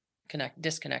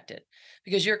disconnected,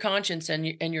 because your conscience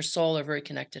and your soul are very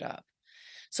connected up.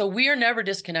 So we are never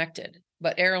disconnected.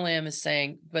 But Aralam is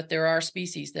saying, but there are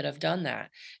species that have done that,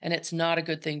 and it's not a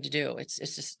good thing to do.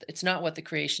 It's not what the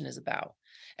creation is about.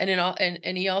 And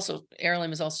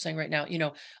Aralam is also saying right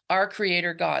now, our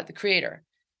creator, God, the creator,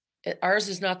 ours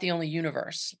is not the only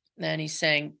universe. And he's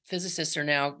saying physicists are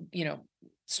now,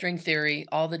 string theory,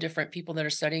 all the different people that are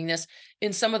studying this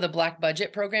in some of the black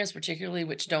budget programs, particularly,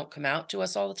 which don't come out to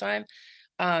us all the time.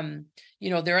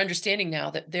 They're understanding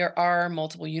now that there are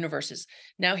multiple universes.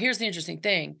 Now, here's the interesting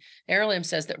thing. Aralam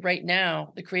says that right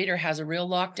now, the creator has a real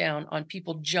lockdown on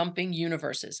people jumping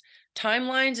universes.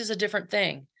 Timelines is a different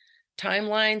thing.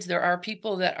 Timelines, there are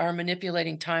people that are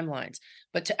manipulating timelines,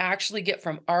 but to actually get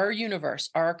from our universe,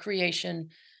 our creation,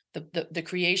 the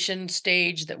creation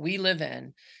stage that we live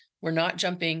in, we're not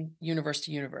jumping universe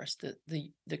to universe.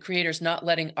 The creator's not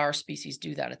letting our species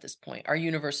do that at this point. Our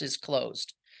universe is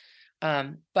closed.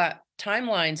 But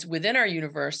timelines within our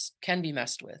universe can be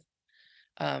messed with,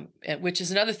 which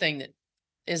is another thing that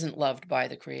isn't loved by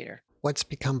the creator. What's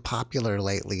become popular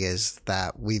lately is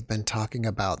that we've been talking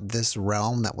about this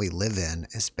realm that we live in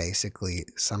is basically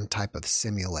some type of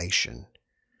simulation.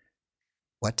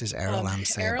 What does Aralam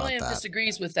say about that? Aralam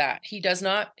disagrees with that. He does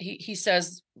not. He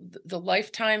says the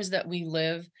lifetimes that we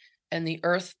live and the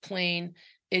earth plane,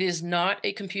 it is not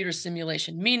a computer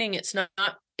simulation, meaning it's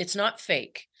not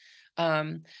fake.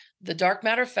 The dark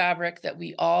matter fabric that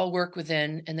we all work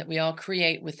within and that we all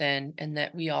create within and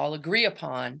that we all agree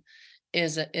upon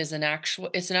is an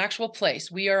actual place.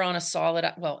 We are on a solid,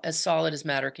 well, as solid as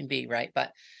matter can be, right?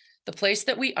 But the place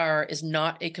that we are is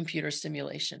not a computer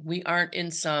simulation. We aren't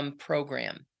in some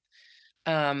program.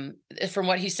 From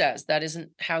what he says, that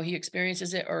isn't how he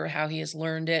experiences it or how he has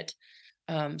learned it.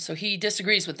 So he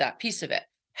disagrees with that piece of it.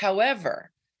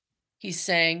 However, he's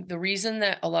saying the reason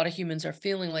that a lot of humans are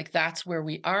feeling like that's where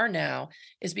we are now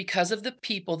is because of the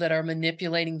people that are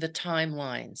manipulating the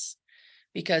timelines.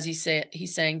 Because he's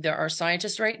saying there are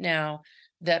scientists right now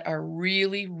that are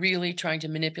really, really trying to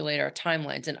manipulate our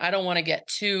timelines. And I don't want to get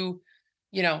too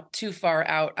far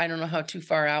out. I don't know how too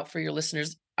far out for your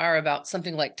listeners are about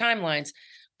something like timelines,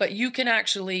 but you can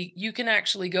actually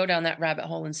go down that rabbit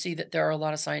hole and see that there are a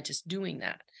lot of scientists doing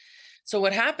that. So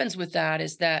what happens with that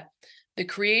is that the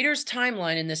creator's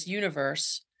timeline in this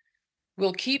universe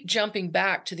will keep jumping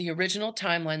back to the original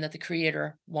timeline that the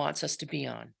creator wants us to be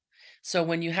on. So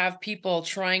when you have people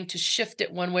trying to shift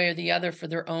it one way or the other for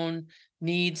their own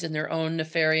needs and their own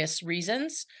nefarious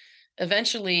reasons,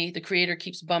 eventually the creator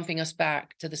keeps bumping us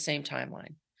back to the same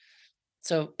timeline.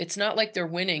 So it's not like they're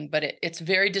winning, but it's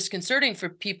very disconcerting for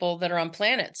people that are on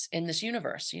planets in this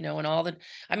universe, and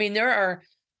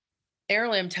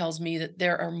Aralam tells me that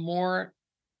there are more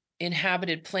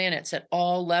inhabited planets at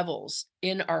all levels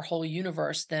in our whole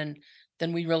universe than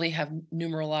we really have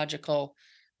numerological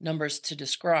numbers to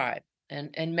describe.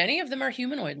 And many of them are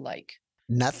humanoid-like.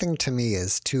 Nothing to me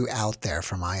is too out there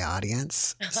for my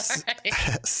audience.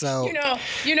 Right. So,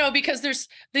 because there's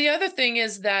the other thing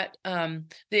is that the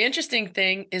interesting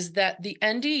thing is that the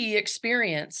NDE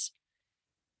experience,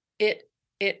 it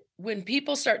when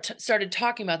people started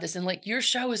talking about this, and like, your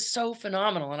show is so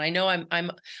phenomenal, and I know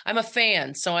I'm a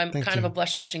fan, so I'm Thank kind you. of a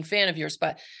blushing fan of yours,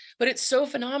 but it's so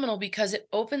phenomenal because it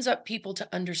opens up people to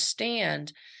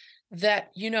understand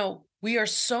that we are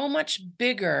so much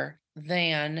bigger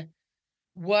than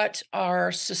what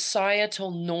our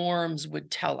societal norms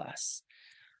would tell us.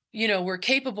 We're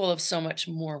capable of so much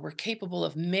more. We're capable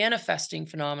of manifesting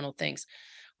phenomenal things.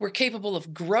 We're capable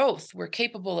of growth. We're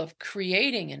capable of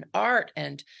creating and art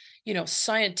and,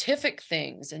 scientific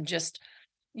things and just,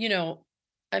 so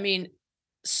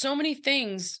many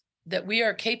things that we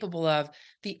are capable of.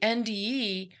 The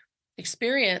NDE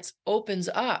experience opens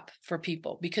up for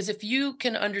people, because if you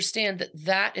can understand that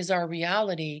that is our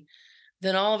reality,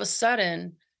 then all of a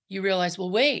sudden you realize,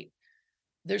 well, wait,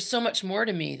 there's so much more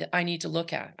to me that I need to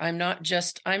look at. I'm not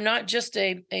just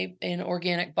an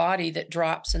organic body that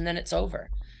drops and then it's over.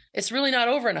 It's really not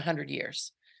over in 100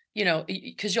 years,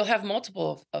 because you'll have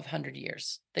multiple of 100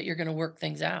 years that you're going to work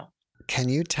things out. Can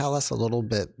you tell us a little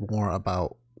bit more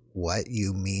about what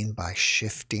you mean by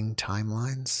shifting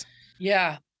timelines?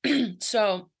 Yeah.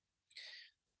 So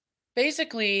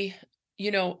basically,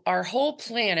 our whole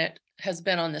planet has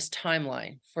been on this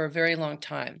timeline for a very long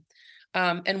time.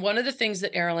 And one of the things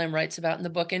that Lam writes about in the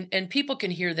book, and people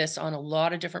can hear this on a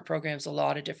lot of different programs, a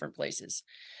lot of different places,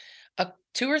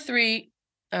 two or three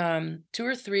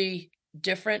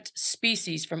different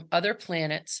species from other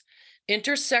planets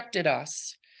intersected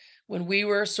us when we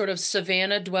were sort of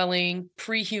savanna dwelling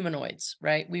pre-humanoids,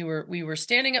 right? We were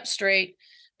standing up straight,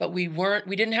 but we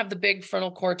didn't have the big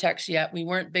frontal cortex yet. We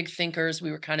weren't big thinkers.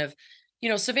 We were kind of,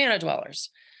 savanna dwellers.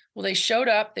 Well, they showed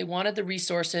up, they wanted the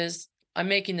resources. I'm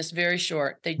making this very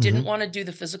short. They didn't want to do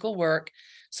the physical work.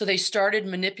 So they started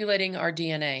manipulating our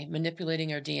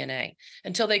DNA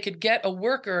until they could get a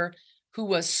worker who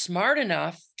was smart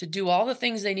enough to do all the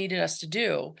things they needed us to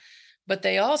do. But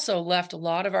they also left a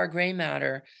lot of our gray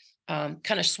matter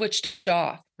kind of switched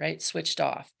off, right? Switched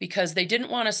off because they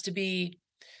didn't want us to be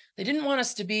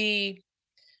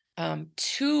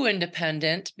too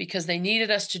independent, because they needed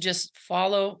us to just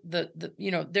follow they're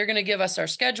going to give us our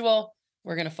schedule.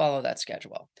 We're going to follow that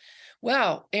schedule.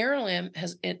 Well, Lam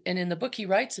has, and in the book he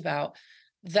writes about,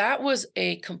 that was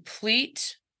a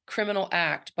complete criminal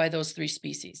act by those three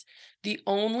species. The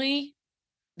only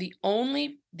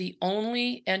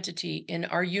entity in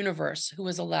our universe who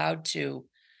is allowed to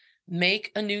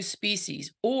make a new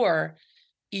species or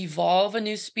evolve a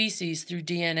new species through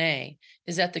DNA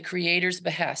is at the creator's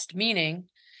behest. Meaning,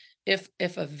 if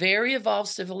a very evolved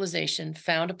civilization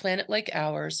found a planet like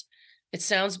ours, it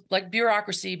sounds like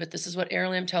bureaucracy, but this is what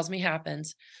Lam tells me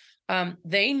happens.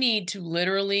 They need to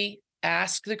literally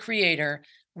ask the creator,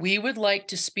 we would like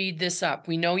to speed this up.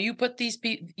 We know you put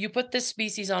this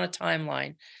species on a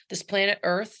timeline, this planet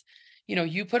Earth,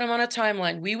 you put them on a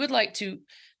timeline. We would like to,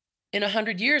 in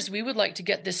 100 years, we would like to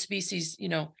get this species,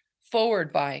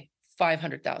 forward by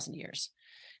 500,000 years.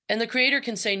 And the creator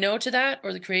can say no to that,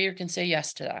 or the creator can say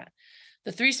yes to that.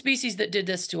 The three species that did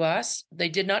this to us, they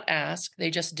did not ask, they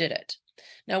just did it.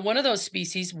 Now, one of those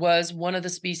species was one of the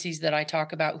species that I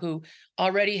talk about who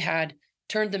already had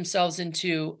turned themselves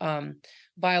into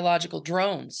biological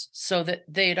drones, so that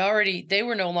they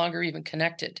were no longer even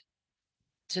connected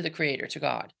to the creator, to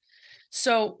God.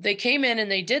 So they came in and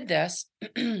they did this.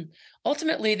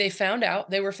 Ultimately, they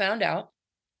were found out,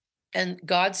 and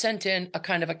God sent in a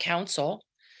kind of a council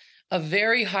of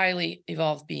very highly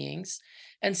evolved beings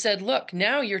and said, look,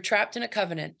 now you're trapped in a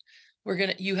covenant.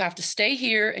 You have to stay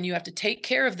here, and you have to take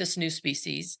care of this new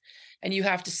species, and you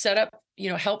have to set up,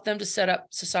 help them to set up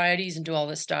societies and do all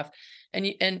this stuff. And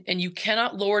you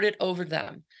cannot lord it over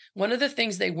them. One of the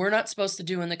things they were not supposed to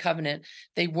do in the covenant,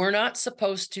 they were not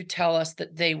supposed to tell us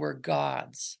that they were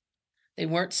gods. They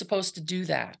weren't supposed to do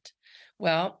that.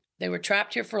 Well, they were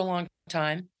trapped here for a long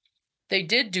time. They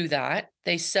did do that.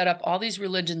 They set up all these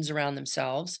religions around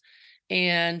themselves.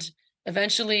 And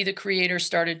eventually the creator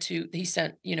he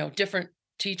sent, different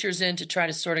teachers in to try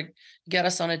to sort of get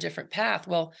us on a different path.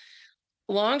 Well,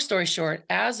 long story short,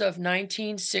 as of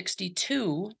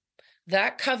 1962,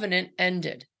 that covenant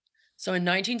ended. So in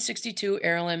 1962,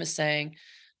 Lam is saying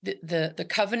the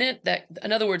covenant that,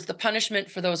 in other words, the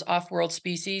punishment for those off-world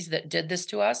species that did this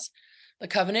to us, the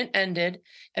covenant ended.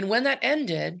 And when that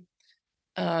ended,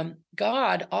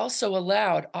 God also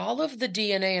allowed all of the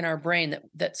DNA in our brain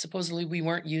that supposedly we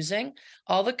weren't using,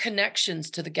 all the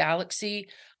connections to the galaxy,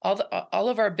 all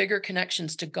of our bigger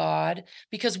connections to God,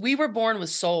 because we were born with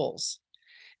souls.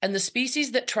 And the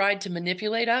species that tried to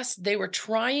manipulate us, they were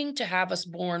trying to have us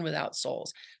born without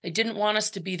souls. They didn't want us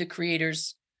to be the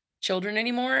creator's children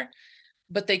anymore,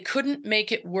 but they couldn't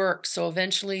make it work. So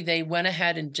eventually they went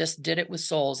ahead and just did it with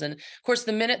souls. And of course,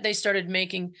 the minute they started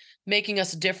making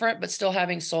us different, but still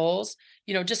having souls,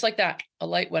 just like that, a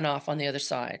light went off on the other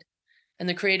side. And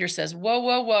the creator says, whoa,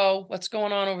 whoa, whoa, what's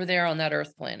going on over there on that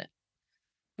Earth planet?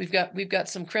 We've got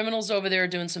some criminals over there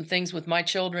doing some things with my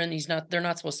children. They're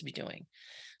not supposed to be doing.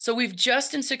 So we've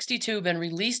just in 62 been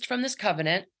released from this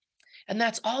covenant. And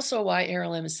that's also why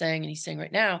Lam is saying, and he's saying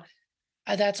right now,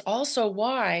 that's also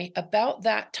why about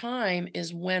that time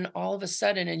is when all of a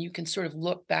sudden, and you can sort of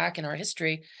look back in our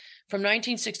history from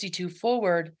 1962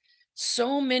 forward,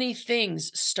 so many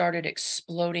things started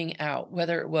exploding out,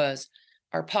 whether it was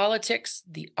our politics,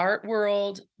 the art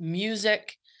world,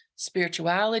 music,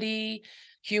 spirituality,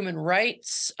 human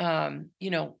rights,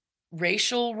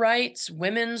 racial rights,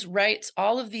 women's rights,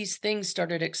 all of these things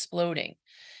started exploding.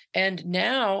 And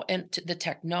now, the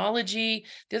technology,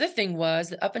 the other thing was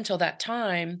that up until that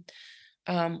time,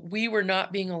 we were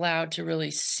not being allowed to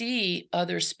really see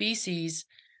other species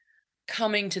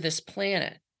coming to this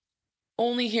planet.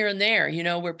 Only here and there,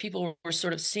 where people were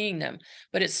sort of seeing them.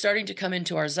 But it's starting to come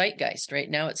into our zeitgeist right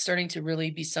now. It's starting to really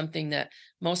be something that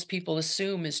most people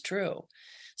assume is true.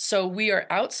 So we are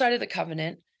outside of the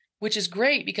covenant, which is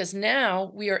great because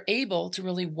now we are able to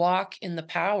really walk in the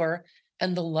power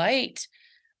and the light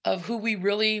of who we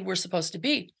really were supposed to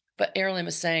be. But Airlam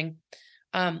is saying,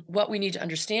 what we need to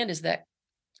understand is that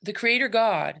the Creator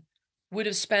God would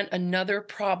have spent another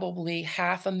probably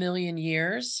 500,000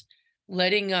 years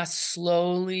letting us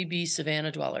slowly be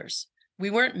savannah dwellers.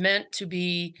 We weren't meant to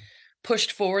be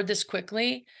pushed forward this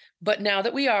quickly, but now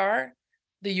that we are,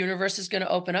 the universe is going to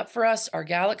open up for us. Our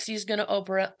galaxy is going to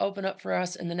open up for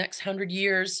us in the next 100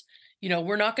 years.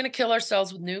 We're not going to kill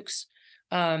ourselves with nukes.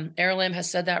 Airlam has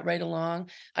said that right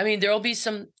along. I mean, there will be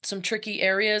some tricky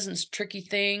areas and tricky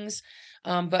things,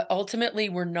 but ultimately,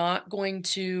 we're not going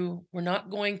to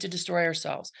destroy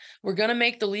ourselves. We're going to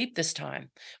make the leap this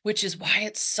time, which is why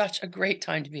it's such a great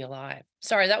time to be alive.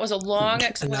 Sorry, that was a long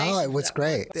explanation. No, it was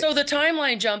great. So the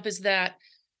timeline jump is that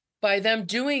by them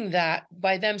doing that,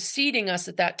 by them seeding us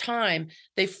at that time,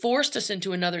 they forced us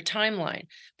into another timeline.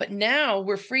 But now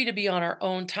we're free to be on our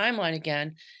own timeline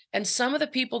again. And some of the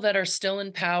people that are still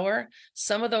in power,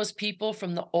 some of those people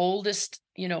from the oldest,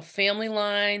 family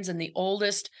lines and the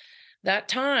oldest, that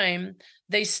time,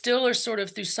 they still are sort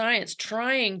of through science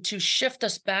trying to shift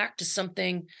us back to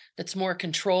something that's more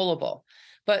controllable.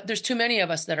 But there's too many of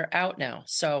us that are out now.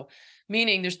 So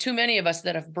meaning there's too many of us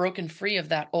that have broken free of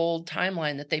that old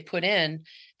timeline that they put in,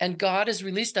 and God has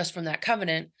released us from that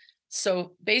covenant.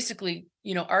 So basically,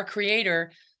 our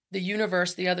Creator, the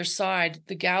universe, the other side,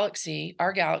 the galaxy,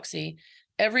 our galaxy,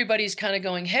 everybody's kind of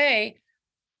going, hey,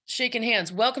 shaking hands,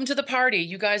 welcome to the party.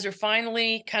 You guys are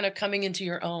finally kind of coming into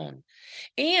your own.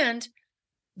 And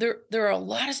there are a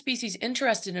lot of species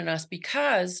interested in us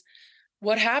because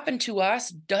what happened to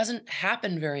us doesn't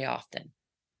happen very often.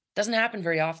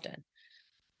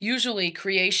 Usually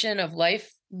creation of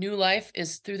life, new life,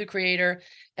 is through the Creator,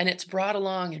 and it's brought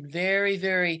along in very,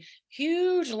 very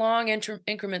huge, long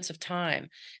increments of time.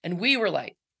 And we were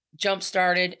like jump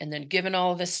started and then given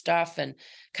all of this stuff and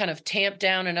kind of tamped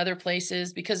down in other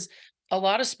places because a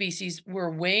lot of species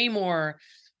were way more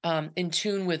in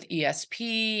tune with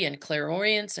ESP and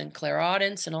clairaudience and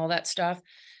clairaudence and all that stuff.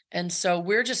 And so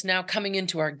we're just now coming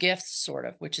into our gifts, sort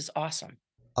of, which is awesome.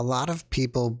 A lot of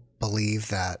people believe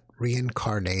that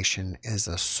reincarnation is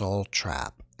a soul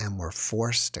trap and we're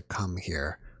forced to come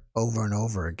here over and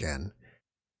over again.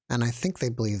 And I think they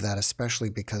believe that especially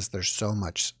because there's so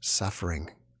much suffering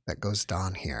that goes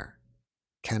on here.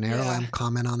 Can Airlam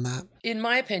comment on that? In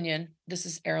my opinion, this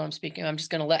is Airlam speaking. I'm just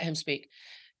going to let him speak.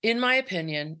 In my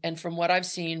opinion, and from what I've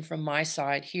seen from my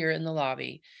side here in the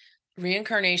lobby,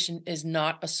 reincarnation is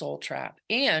not a soul trap,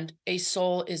 and a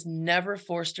soul is never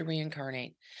forced to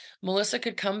reincarnate. Melissa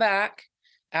could come back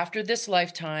after this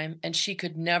lifetime, and she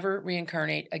could never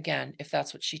reincarnate again if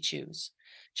that's what she choose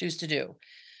to do.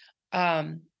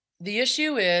 The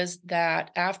issue is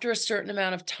that after a certain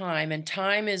amount of time, and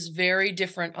time is very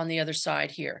different on the other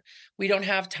side here. We don't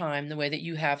have time the way that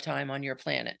you have time on your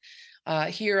planet.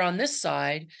 Here on this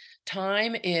side,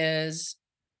 time is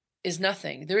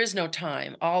nothing. There is no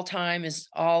time. All time is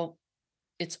all,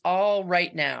 it's all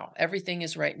right now. Everything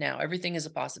is right now. Everything is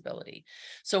a possibility.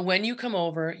 So when you come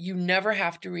over, you never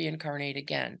have to reincarnate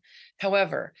again.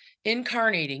 However,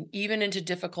 incarnating even into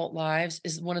difficult lives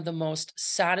is one of the most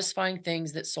satisfying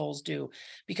things that souls do,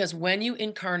 because when you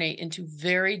incarnate into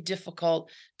very difficult,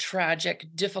 tragic,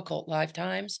 difficult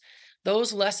lifetimes,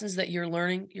 those lessons that you're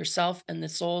learning yourself and the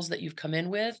souls that you've come in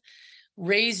with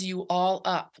raise you all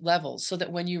up levels so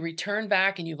that when you return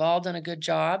back and you've all done a good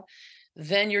job,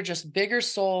 then you're just bigger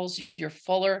souls, you're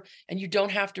fuller, and you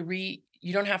don't have to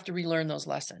relearn those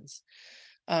lessons.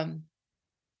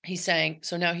 He's saying,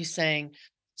 and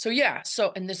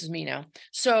this is me now.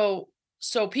 So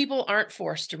people aren't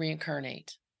forced to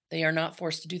reincarnate. They are not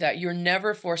forced to do that. You're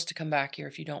never forced to come back here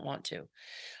if you don't want to.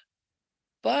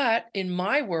 But in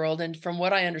my world, and from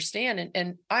what I understand,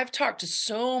 and I've talked to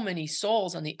so many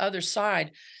souls on the other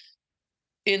side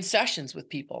in sessions with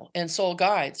people and soul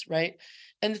guides, right?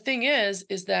 And the thing is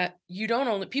that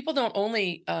people don't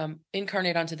only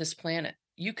incarnate onto this planet.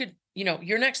 You could,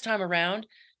 your next time around,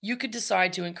 you could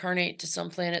decide to incarnate to some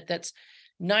planet that's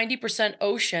 90%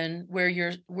 ocean, where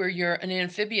you're an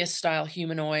amphibious style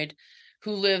humanoid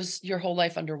who lives your whole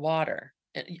life underwater,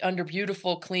 under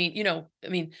beautiful, clean,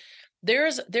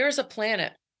 there's a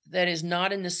planet that is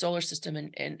not in this solar system,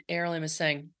 and Airlam is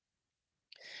saying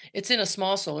it's in a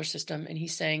small solar system, and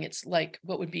he's saying it's like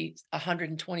what would be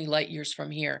 120 light years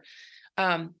from here.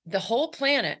 The whole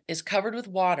planet is covered with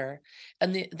water,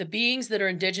 and the beings that are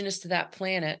indigenous to that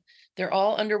planet, they're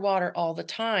all underwater all the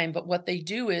time. But what they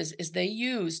do is they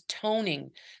use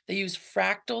toning. They use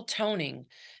fractal toning.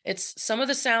 It's some of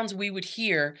the sounds we would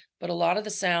hear, but a lot of the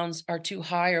sounds are too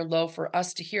high or low for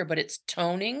us to hear. But it's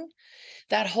toning.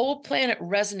 That whole planet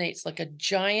resonates like a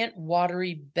giant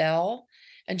watery bell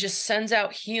and just sends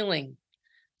out healing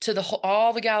to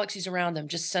all the galaxies around them,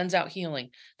 just sends out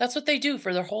healing. That's what they do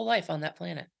for their whole life on that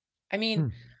planet. I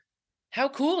mean, how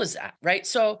cool is that, right?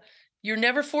 So you're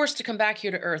never forced to come back here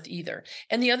to Earth either.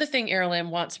 And the other thing Airlam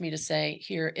wants me to say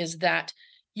here is that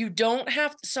you don't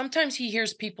have to, sometimes he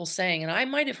hears people saying, and I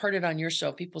might have heard it on your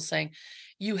show, people saying,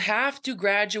 you have to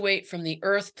graduate from the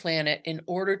Earth planet in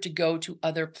order to go to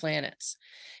other planets.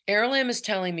 Airlam is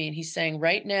telling me, and he's saying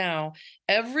right now,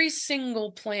 every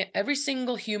single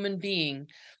human being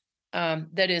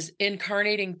that is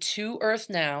incarnating to Earth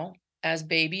now as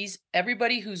babies,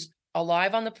 everybody who's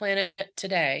alive on the planet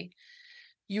today,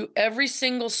 every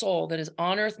single soul that is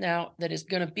on Earth now, that is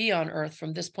going to be on Earth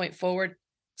from this point forward,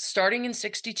 starting in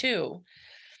 62,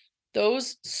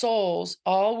 those souls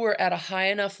all were at a high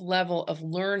enough level of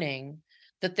learning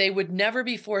that they would never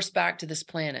be forced back to this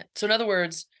planet. So in other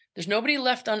words, there's nobody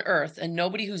left on Earth and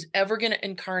nobody who's ever going to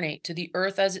incarnate to the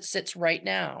Earth as it sits right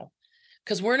now,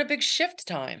 because we're in a big shift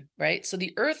time, right? So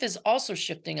the Earth is also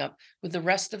shifting up with the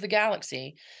rest of the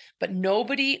galaxy, but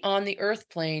nobody on the Earth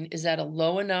plane is at a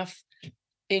low enough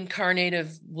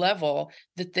incarnative level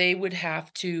that they would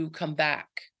have to come back.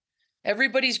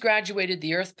 Everybody's graduated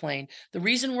the Earth plane. The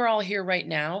reason we're all here right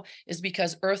now is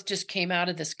because Earth just came out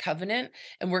of this covenant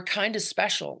and we're kind of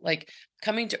special. Like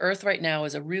coming to Earth right now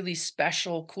is a really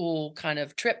special, cool kind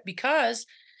of trip because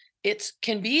it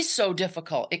can be so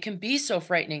difficult. It can be so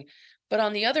frightening. But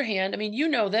on the other hand, I mean, you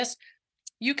know this,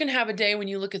 you can have a day when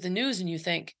you look at the news and you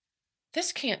think,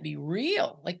 this can't be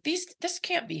real. Like this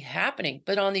can't be happening.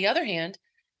 But on the other hand,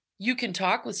 you can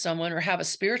talk with someone or have a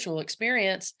spiritual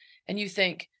experience and you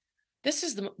think, this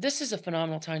is a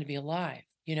phenomenal time to be alive,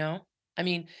 you know? I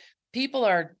mean, people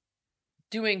are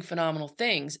doing phenomenal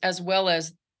things as well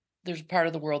as there's part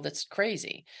of the world that's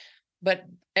crazy. But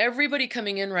everybody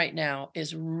coming in right now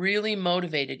is really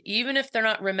motivated, even if they're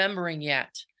not remembering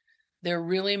yet. They're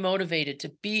really motivated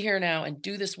to be here now and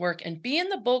do this work and be in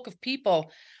the bulk of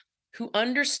people who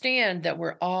understand that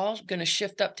we're all going to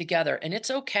shift up together and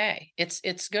it's okay. It's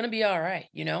going to be all right,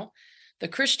 you know? The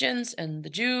Christians and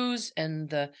the Jews and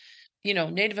the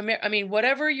Native American, I mean,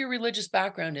 whatever your religious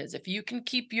background is, if you can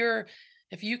keep your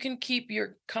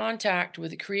contact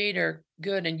with the Creator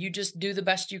good and you just do the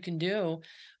best you can do,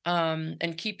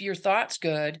 and keep your thoughts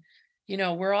good,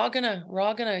 we're all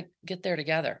gonna get there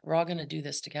together. We're all gonna do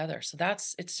this together. So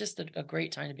it's just a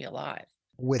great time to be alive.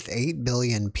 With 8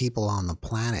 billion people on the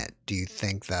planet, do you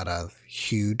think that a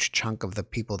huge chunk of the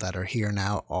people that are here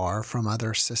now are from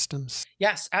other systems?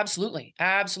 Yes, absolutely.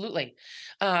 Absolutely.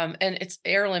 And it's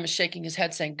Airlim is shaking his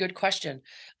head saying, good question.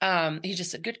 He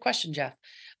just said, good question, Jeff.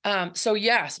 So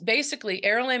yes, basically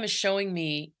Airlim is showing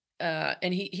me,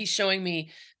 and he's showing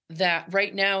me that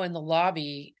right now in the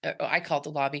lobby, I call it the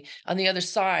lobby, on the other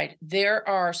side, there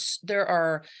are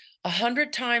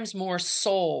 100 times more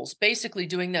souls basically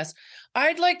doing this.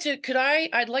 I'd like to get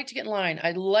in line.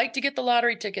 I'd like to get the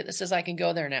lottery ticket that says I can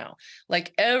go there now.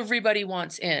 Like everybody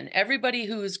wants in. Everybody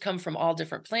who's come from all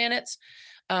different planets,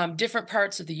 different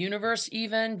parts of the universe,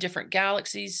 even different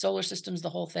galaxies, solar systems, the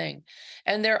whole thing.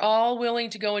 And they're all willing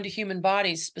to go into human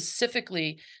bodies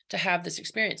specifically to have this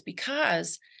experience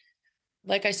because,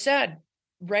 like I said,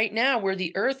 right now where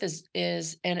the Earth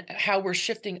is and how we're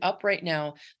shifting up right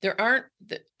now,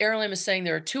 Airlim is saying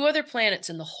there are 2 other planets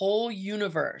in the whole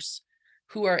universe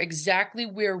who are exactly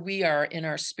where we are in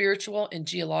our spiritual and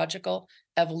geological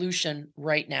evolution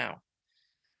right now.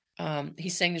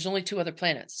 He's saying there's only 2 other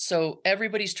planets. So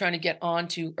everybody's trying to get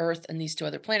onto Earth and these 2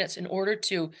 other planets in order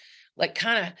to like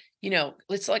kind of,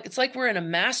 it's like we're in a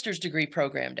master's degree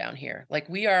program down here. Like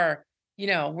we are,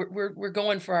 we're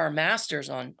going for our masters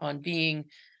on being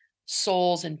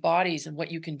souls and bodies and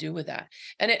what you can do with that.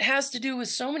 And it has to do with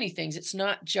so many things. It's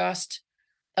not just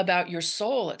about your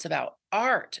soul. It's about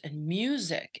art and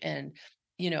music and,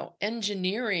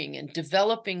 engineering and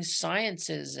developing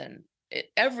sciences and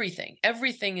everything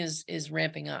is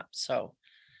ramping up. So,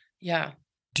 yeah.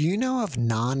 Do you know of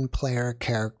non-player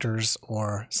characters,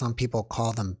 or some people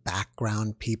call them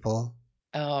background people?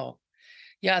 Oh,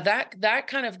 yeah, that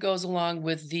kind of goes along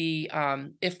with the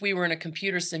if we were in a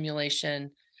computer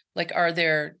simulation, like are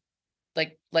there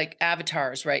like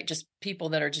avatars, right? Just people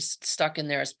that are just stuck in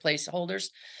there as placeholders.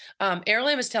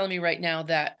 Airlam is telling me right now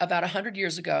that about 100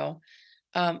 years ago,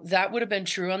 That would have been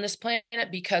true on this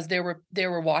planet because there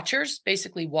were watchers,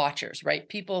 basically watchers, right?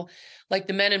 People like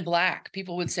the Men in Black.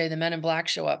 People would say the Men in Black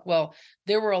show up. Well,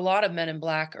 there were a lot of Men in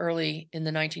Black early in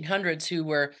the 1900s who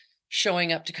were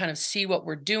showing up to kind of see what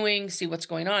we're doing, see what's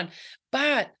going on.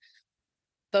 But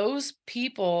those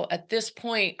people at this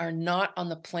point are not on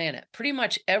the planet. Pretty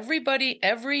much everybody,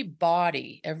 every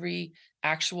body, every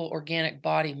actual organic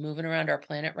body moving around our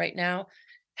planet right now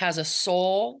has a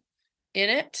soul in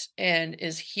it and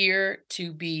is here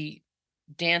to be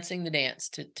dancing the dance,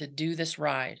 to do this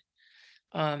ride.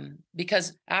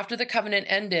 Because after the covenant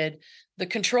ended, the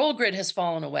control grid has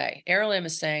fallen away. Aralim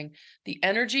is saying the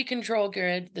energy control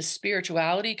grid, the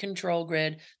spirituality control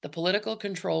grid, the political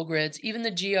control grids, even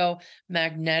the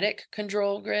geomagnetic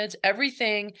control grids,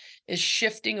 everything is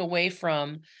shifting away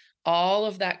from all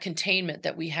of that containment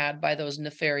that we had by those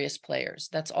nefarious players.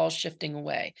 That's all shifting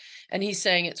away. And he's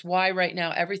saying it's why right now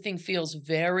everything feels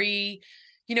very,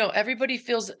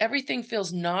 everything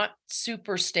feels not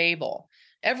super stable.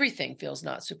 Everything feels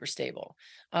not super stable.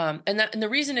 And the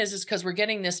reason is because we're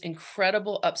getting this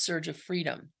incredible upsurge of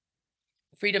freedom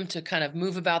to kind of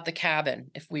move about the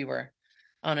cabin if we were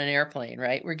on an airplane,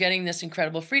 right? We're getting this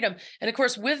incredible freedom. And of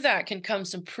course, with that can come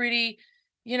some pretty,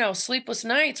 sleepless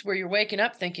nights where you're waking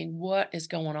up thinking, what is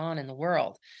going on in the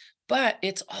world? But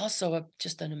it's also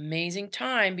just an amazing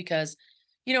time because,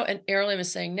 and Aralim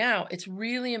is saying now, it's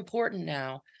really important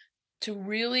now to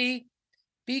really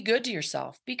be good to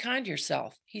yourself. Be kind to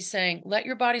yourself. He's saying, let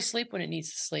your body sleep when it needs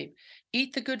to sleep.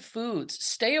 Eat the good foods.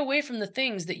 Stay away from the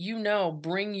things that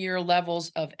bring your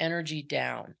levels of energy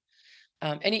down.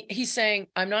 And he's saying,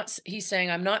 I'm not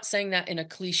saying that in a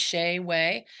cliche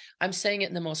way. I'm saying it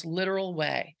in the most literal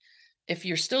way. If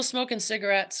you're still smoking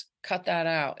cigarettes, cut that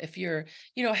out. If you're,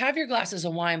 have your glasses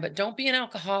of wine, but don't be an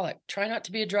alcoholic. Try not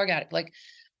to be a drug addict. Like,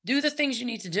 do the things you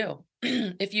need to do.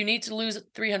 If you need to lose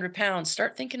 300 pounds,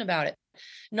 start thinking about it.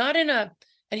 And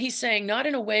he's saying not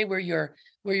in a way where you're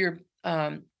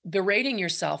berating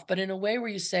yourself, but in a way where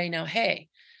you say, now, hey,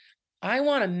 I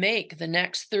want to make the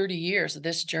next 30 years of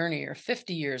this journey or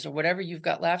 50 years or whatever you've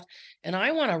got left. And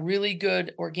I want a really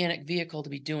good organic vehicle to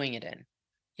be doing it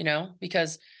in,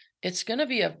 because it's going to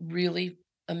be a really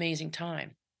amazing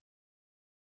time.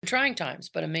 Trying times,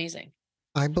 but amazing.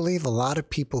 I believe a lot of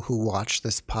people who watch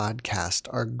this podcast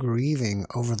are grieving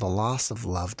over the loss of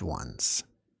loved ones.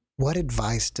 What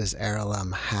advice does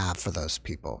Aralim have for those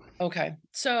people? Okay.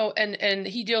 So, and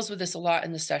he deals with this a lot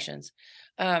in the sessions.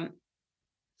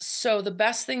 So the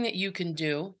best thing that you can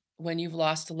do when you've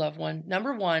lost a loved one,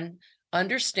 number one,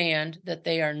 understand that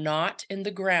they are not in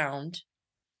the ground,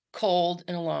 cold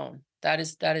and alone. That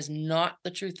is not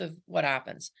the truth of what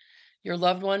happens. Your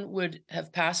loved one would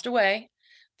have passed away.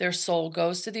 Their soul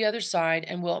goes to the other side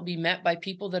and will be met by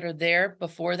people that are there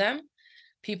before them,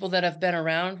 people that have been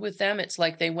around with them. It's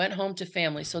like they went home to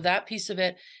family. So that piece of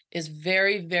it is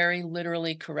very, very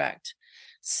literally correct.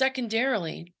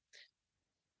 Secondarily,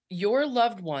 your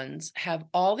loved ones have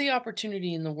all the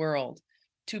opportunity in the world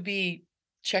to be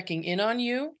checking in on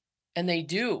you. And they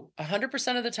do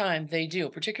 100% of the time. They do,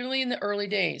 particularly in the early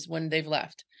days when they've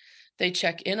left. They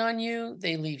check in on you.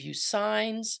 They leave you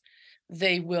signs.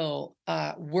 They will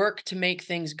work to make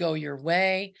things go your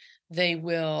way. They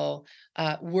will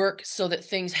work so that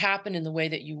things happen in the way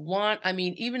that you want. I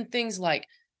mean, even things like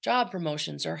job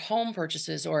promotions or home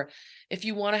purchases, or if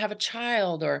you want to have a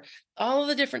child, or all of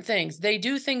the different things. They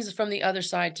do things from the other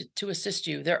side to assist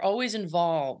you. They're always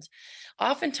involved.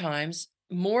 Oftentimes,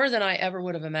 more than I ever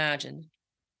would have imagined,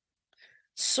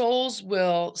 souls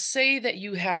will say that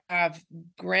you have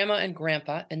grandma and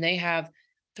grandpa, and they have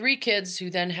 3 kids who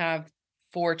then have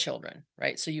 4 children,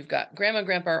 right? So you've got grandma and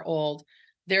grandpa are old.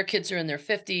 Their kids are in their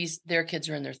 50s. Their kids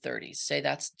are in their 30s. Say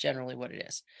that's generally what it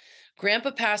is.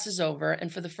 Grandpa passes over,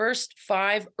 and for the first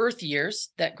 5 Earth years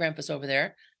that grandpa's over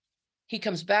there, he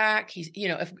comes back. He's,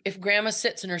 if grandma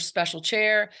sits in her special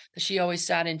chair that she always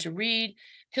sat in to read,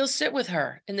 he'll sit with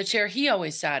her in the chair he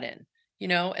always sat in,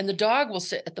 and the dog will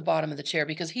sit at the bottom of the chair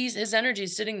because his energy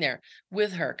is sitting there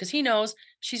with her because he knows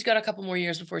she's got a couple more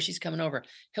years before she's coming over.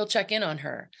 He'll check in on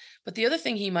her. But the other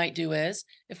thing he might do is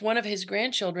if one of his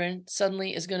grandchildren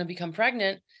suddenly is going to become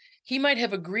pregnant, he might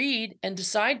have agreed and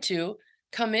decide to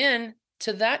come in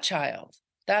to that child.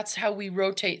 That's how we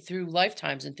rotate through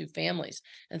lifetimes and through families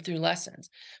and through lessons.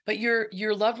 But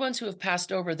your loved ones who have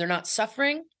passed over, they're not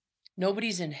suffering.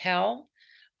 Nobody's in hell.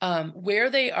 Where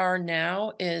they are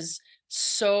now is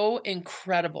so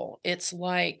incredible. It's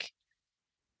like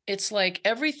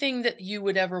everything that you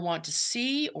would ever want to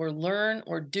see or learn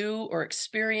or do or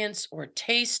experience or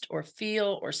taste or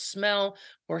feel or smell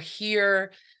or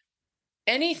hear.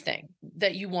 anything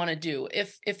that you want to do.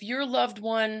 If your loved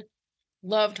one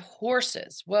loved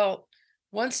horses, well,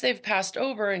 once they've passed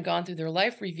over and gone through their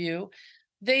life review,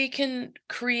 they can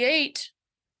create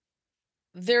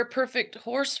their perfect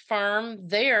horse farm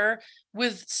there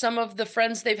with some of the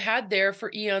friends they've had there for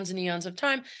eons and eons of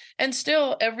time, and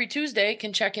still every Tuesday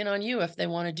can check in on you if they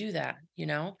want to do that,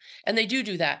 and they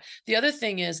do that. The other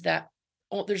thing is that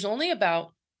there's only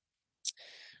about,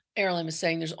 Erilym is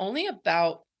saying, there's only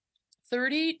about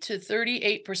 30 to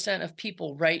 38% of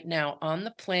people right now on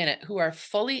the planet who are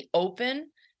fully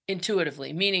open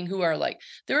intuitively, meaning who are like,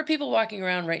 there are people walking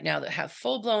around right now that have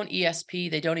full-blown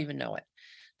ESP, they don't even know it.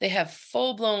 They have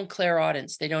full-blown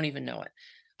clairaudience. They don't even know it.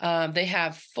 They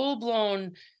have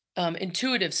full-blown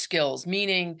intuitive skills,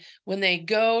 meaning when they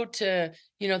go to,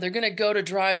 they're going to go to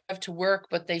drive to work,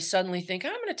 but they suddenly think,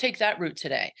 I'm going to take that route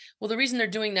today. Well, the reason they're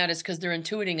doing that is because they're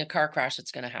intuiting a car crash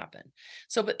that's going to happen.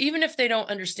 So, but even if they don't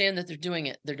understand that they're doing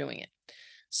it, they're doing it.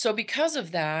 So because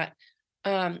of that,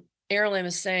 Erilym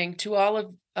is saying to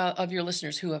all of your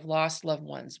listeners who have lost loved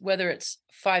ones, whether it's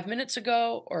 5 minutes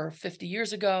ago or 50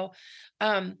 years ago,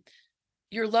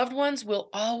 your loved ones will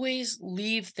always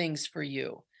leave things for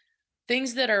you,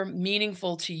 things that are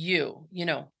meaningful to you,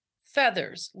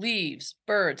 feathers, leaves,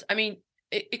 birds. I mean,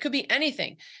 it could be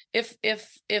anything. If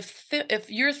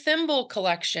your thimble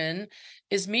collection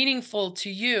is meaningful to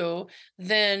you,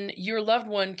 then your loved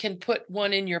one can put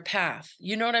one in your path.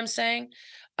 You know what I'm saying?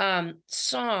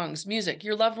 Songs, music,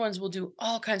 your loved ones will do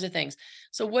all kinds of things.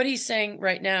 So what he's saying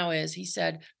right now is, he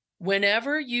said,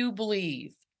 whenever you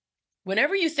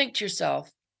think to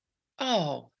yourself,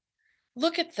 oh,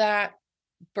 look at that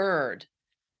bird.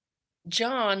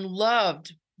 John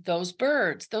loved those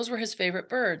birds. Those were his favorite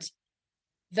birds.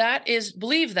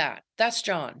 Believe that. That's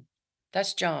John.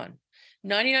 That's John.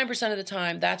 99% of the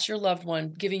time, that's your loved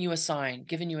one giving you a sign,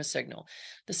 giving you a signal.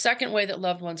 The second way that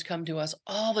loved ones come to us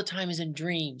all the time is in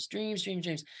dreams.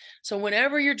 So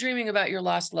whenever you're dreaming about your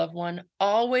lost loved one,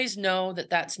 always know that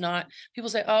that's not,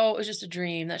 people say, oh, it was just a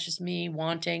dream. That's just me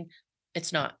wanting.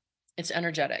 It's not. It's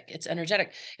energetic.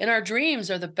 And our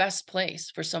dreams are the best place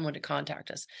for someone to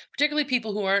contact us, particularly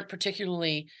people who aren't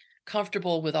particularly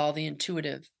comfortable with all the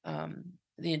intuitive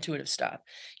stuff.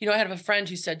 I have a friend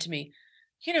who said to me,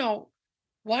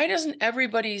 why doesn't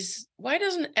everybody's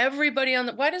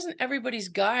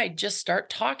guide just start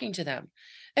talking to them?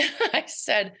 And I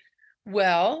said,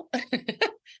 well,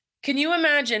 can you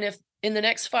imagine if in the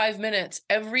next 5 minutes,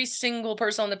 every single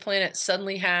person on the planet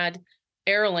suddenly had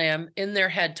Erilym in their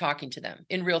head talking to them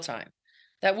in real time?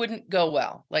 That wouldn't go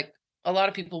well. Like, a lot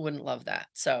of people wouldn't love that.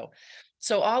 So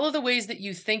all of the ways that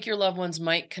you think your loved ones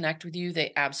might connect with you,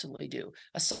 they absolutely do.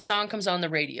 A song comes on the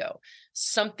radio.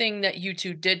 Something that you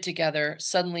two did together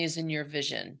suddenly is in your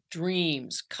vision.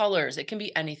 Dreams, colors, it can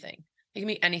be anything.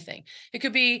 It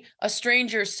could be a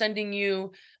stranger sending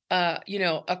you, a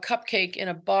cupcake in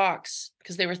a box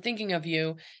because they were thinking of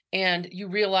you, and you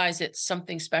realize it's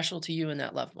something special to you and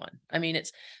that loved one. I mean,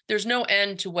 there's no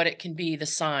end to what it can be, the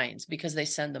signs, because they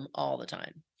send them all the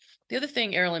time. The other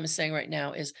thing Erilym is saying right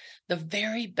now is the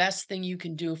very best thing you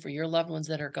can do for your loved ones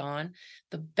that are gone,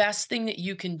 the best thing that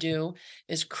you can do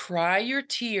is cry your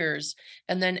tears,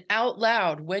 and then out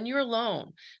loud, when you're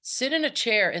alone, sit in a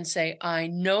chair and say, I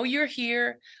know you're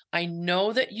here. I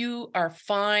know that you are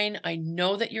fine. I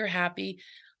know that you're happy.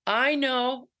 I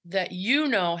know that you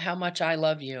know how much I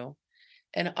love you.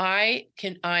 And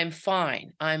I'm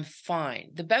fine. I'm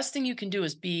fine. The best thing you can do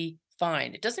is be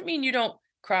fine. It doesn't mean you don't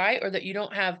cry or that you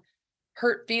don't have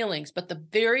hurt feelings, but the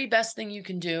very best thing you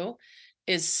can do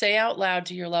is say out loud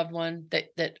to your loved one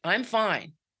that I'm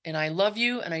fine and I love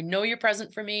you and I know you're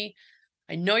present for me.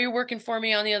 I know you're working for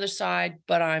me on the other side,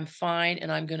 but I'm fine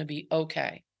and I'm going to be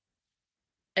okay.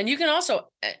 And you can also,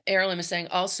 Erilym is saying,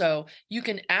 also, you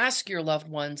can ask your loved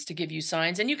ones to give you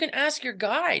signs, and you can ask your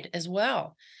guide as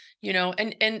well,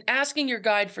 and asking your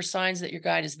guide for signs that your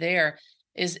guide is there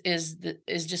is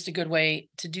just a good way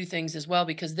to do things as well,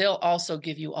 because they'll also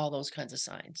give you all those kinds of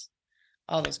signs,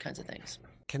 all those kinds of things.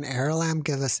 Can Erilym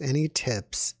give us any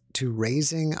tips to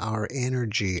raising our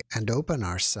energy and open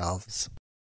ourselves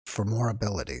for more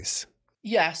abilities?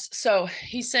 Yes. So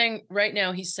he's saying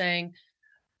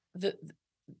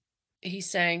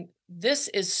this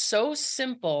is so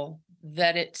simple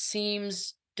that it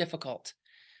seems difficult.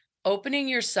 Opening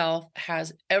yourself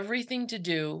has everything to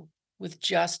do with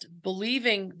just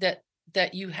believing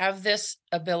that you have this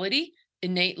ability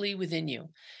innately within you.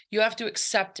 You have to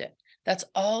accept it. That's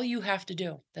all you have to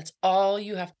do.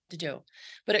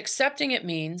 But accepting it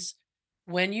means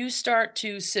when you start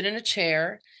to sit in a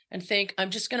chair and think,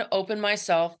 I'm just going to open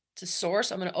myself to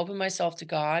source. I'm going to open myself to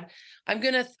God. I'm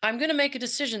going to make a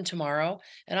decision tomorrow,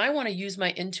 and I want to use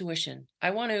my intuition.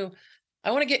 I want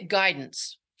to get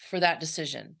guidance for that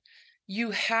decision.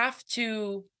 You have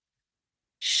to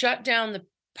shut down the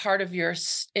part of your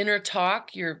inner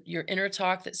talk, your inner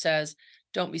talk that says,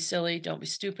 don't be silly, don't be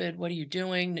stupid, what are you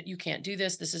doing? You can't do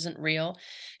this. This isn't real.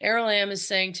 Errol Am is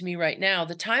saying to me right now,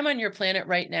 the time on your planet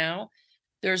right now,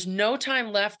 there's no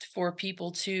time left for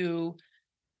people to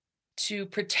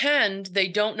pretend they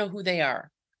don't know who they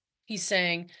are. He's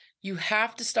saying you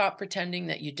have to stop pretending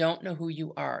that you don't know who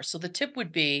you are. So the tip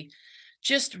would be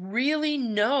just really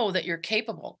know that you're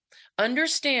capable.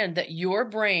 Understand that your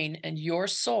brain and your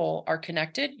soul are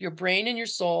connected. Your brain and your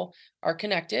soul are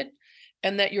connected,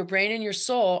 and that your brain and your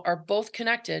soul are both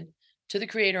connected to the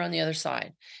creator on the other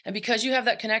side. And because you have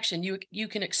that connection, you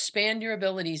can expand your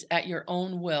abilities at your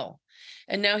own will.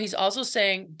 And now he's also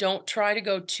saying, don't try to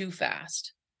go too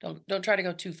fast. Don't try to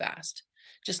go too fast.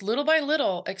 Just little by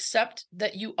little, accept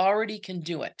that you already can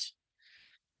do it.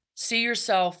 See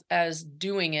yourself as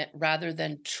doing it rather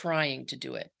than trying to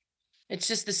do it. It's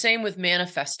just the same with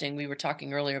manifesting. We were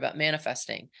talking earlier about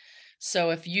manifesting.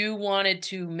 So if you wanted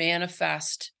to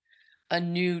manifest a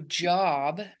new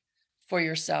job for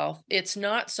yourself, it's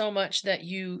not so much that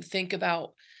you think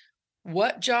about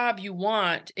what job you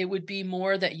want. It would be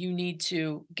more that you need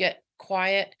to get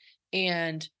quiet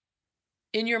and,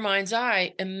 in your mind's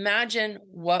eye, imagine,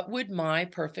 what would my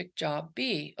perfect job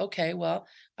be? Okay, well,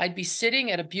 I'd be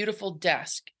sitting at a beautiful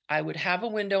desk. I would have a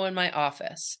window in my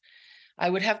office. I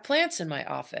would have plants in my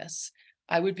office.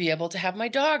 I would be able to have my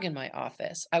dog in my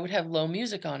office. I would have low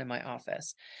music on in my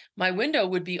office. My window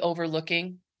would be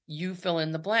overlooking, you fill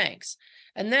in the blanks.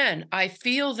 And then I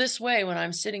feel this way when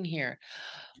I'm sitting here.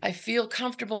 I feel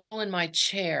comfortable in my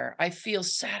chair. I feel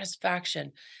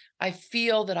satisfaction. I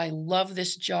feel that I love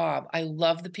this job. I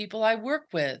love the people I work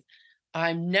with.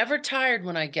 I'm never tired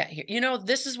when I get here.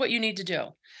 This is what you need to do.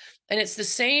 And it's the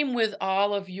same with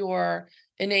all of your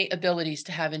innate abilities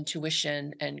to have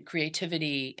intuition and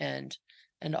creativity and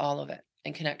all of it,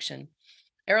 and connection.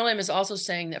 Errol Lim is also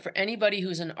saying that for anybody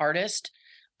who's an artist,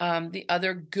 the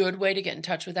other good way to get in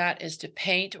touch with that is to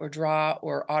paint or draw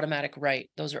or automatic write.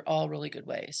 Those are all really good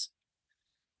ways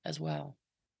as well.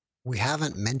 We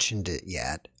haven't mentioned it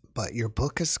yet, but your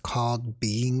book is called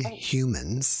Being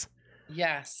Humans.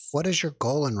 Yes. What is your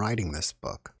goal in writing this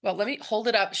book? Well, let me hold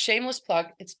it up. Shameless plug.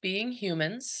 It's Being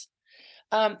Humans.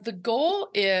 The goal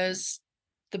is,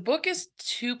 the book is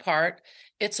two-part.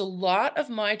 It's a lot of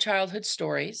my childhood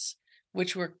stories,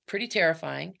 which were pretty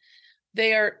terrifying.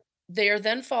 They are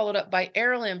then followed up by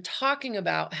Errol Lim talking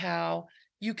about how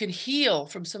you can heal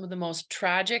from some of the most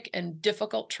tragic and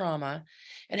difficult trauma,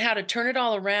 and how to turn it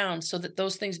all around so that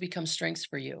those things become strengths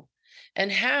for you.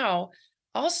 And how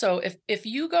also, if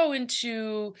you go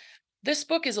into, this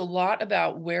book is a lot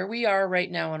about where we are right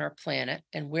now on our planet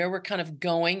and where we're kind of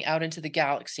going out into the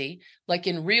galaxy, like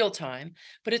in real time.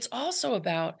 But it's also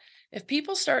about, if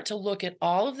people start to look at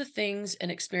all of the things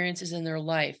and experiences in their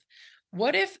life,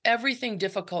 what if everything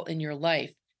difficult in your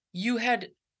life you had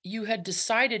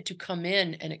decided to come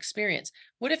in and experience?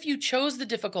 What if you chose the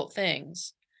difficult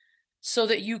things so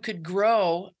that you could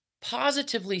grow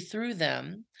positively through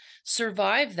them,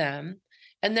 survive them,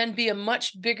 and then be a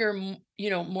much bigger,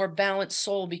 more balanced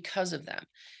soul because of them?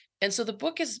 And so the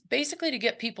book is basically to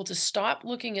get people to stop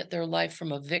looking at their life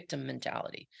from a victim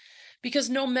mentality. Because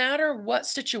no matter what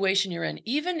situation you're in,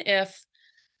 even if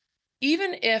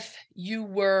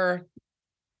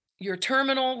you're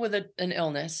terminal with an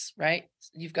illness, right?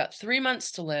 You've got 3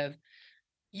 months to live.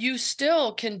 You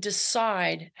still can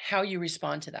decide how you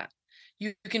respond to that.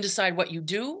 You can decide what you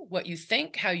do, what you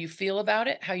think, how you feel about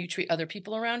it, how you treat other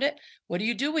people around it. What do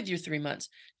you do with your 3 months?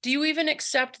 Do you even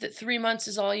accept that 3 months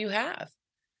is all you have,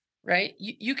 right?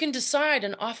 You can decide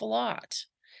an awful lot.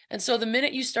 And so the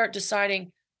minute you start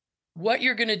deciding what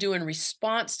you're going to do in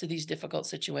response to these difficult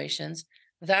situations,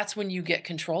 that's when you get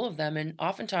control of them. And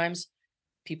oftentimes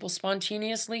people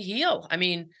spontaneously heal. I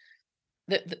mean,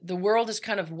 the world is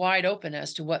kind of wide open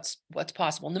as to what's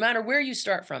possible, no matter where you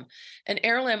start from. And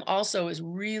Errol Lim also is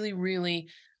really, really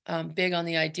big on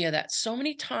the idea that so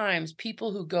many times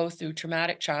people who go through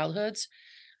traumatic childhoods,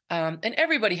 and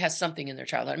everybody has something in their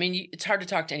childhood. I mean, it's hard to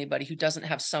talk to anybody who doesn't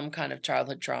have some kind of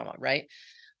childhood trauma, right?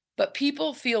 But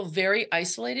people feel very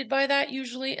isolated by that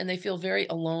usually, and they feel very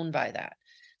alone by that.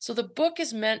 So the book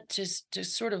is meant to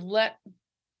sort of let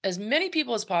as many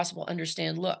people as possible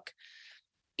understand, look,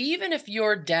 even if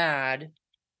your dad,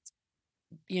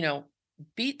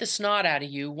 beat the snot out of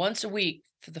you once a week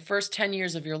for the first 10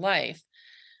 years of your life,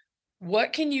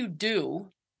 what can you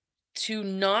do to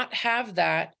not have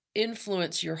that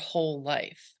influence your whole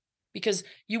life? because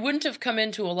you wouldn't have come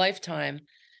into a lifetime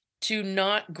to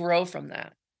not grow from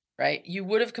that, right? You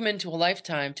would have come into a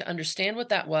lifetime to understand what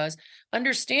that was,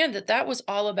 understand that that was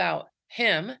all about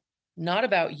him, not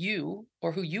about you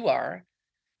or who you are,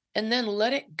 and then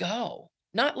let it go.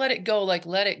 Not let it go like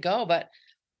let it go, but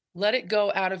let it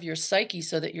go out of your psyche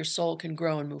so that your soul can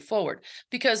grow and move forward.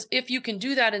 Because if you can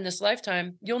do that in this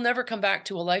lifetime, you'll never come back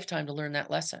to a lifetime to learn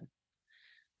that lesson,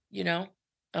 you know?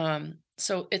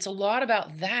 So it's a lot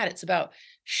about that. It's about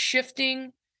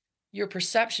shifting your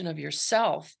perception of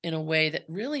yourself in a way that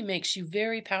really makes you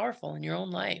very powerful in your own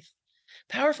life.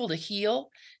 Powerful to heal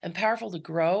and powerful to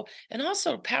grow, and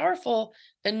also powerful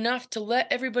enough to let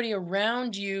everybody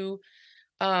around you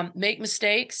make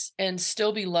mistakes and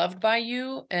still be loved by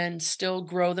you and still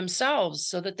grow themselves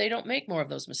so that they don't make more of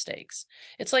those mistakes.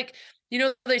 It's like,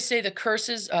 they say the curse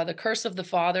of the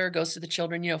father goes to the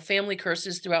children, family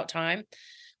curses throughout time.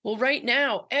 Well, right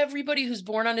now, everybody who's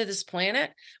born onto this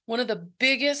planet, one of the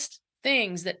biggest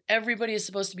things that everybody is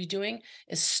supposed to be doing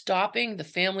is stopping the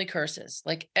family curses.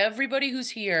 Like everybody who's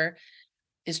here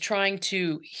is trying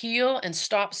to heal and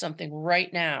stop something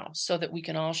right now so that we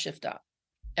can all shift up.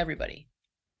 Everybody.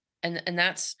 And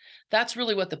that's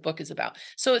really what the book is about.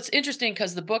 So it's interesting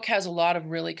because the book has a lot of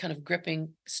really kind of gripping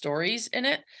stories in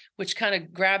it, which kind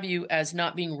of grab you as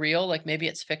not being real, like maybe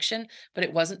it's fiction, but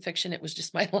it wasn't fiction, it was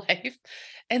just my life.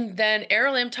 And then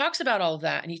Aaron talks about all of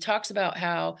that, and he talks about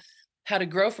how to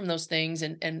grow from those things,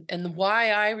 and why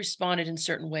I responded in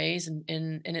certain ways, and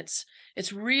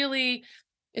it's really,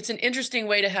 it's an interesting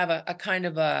way to have a kind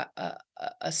of a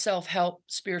self-help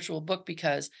spiritual book,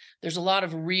 because there's a lot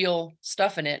of real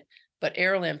stuff in it, but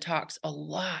Aaron talks a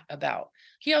lot about,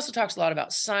 he also talks a lot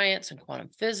about science and quantum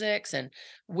physics and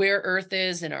where Earth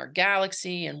is in our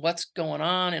galaxy and what's going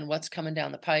on and what's coming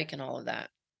down the pike and all of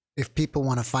that. If people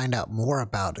want to find out more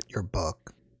about your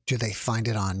book, do they find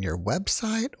it on your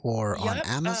website or on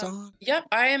Amazon? Yep.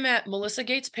 I am at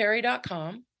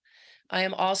melissagatesperry.com. I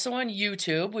am also on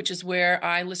YouTube, which is where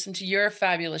I listen to your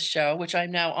fabulous show, which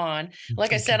I'm now on.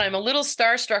 Like I said, I'm a little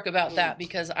starstruck about that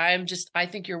because I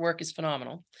think your work is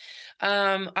phenomenal.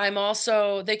 I'm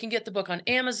also, they can get the book on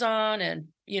Amazon and,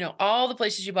 all the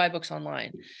places you buy books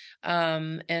online.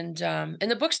 And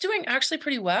the book's doing actually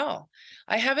pretty well.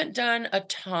 I haven't done a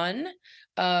ton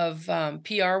of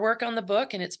PR work on the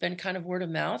book, and it's been kind of word of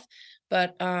mouth,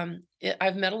 but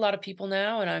I've met a lot of people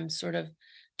now, and I'm sort of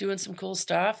doing some cool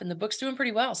stuff, and the book's doing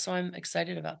pretty well. So I'm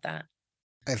excited about that.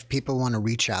 If people want to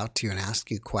reach out to you and ask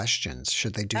you questions,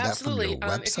 should they do Absolutely. that from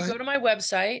your website? If you go to my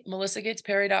website,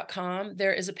 melissagatesperry.com,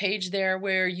 there is a page there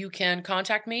where you can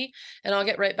contact me, and I'll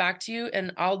get right back to you.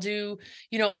 And I'll do,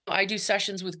 I do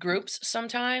sessions with groups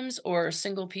sometimes, or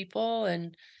single people,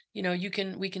 and,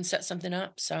 we can set something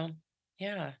up. So,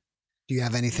 yeah. Do you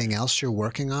have anything else you're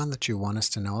working on that you want us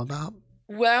to know about?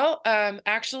 Well,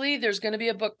 actually, there's going to be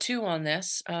a book 2 on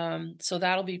this. So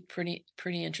that'll be pretty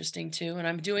interesting too. And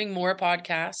I'm doing more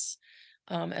podcasts,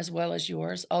 as well as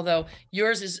yours, although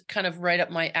yours is kind of right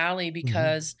up my alley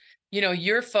because,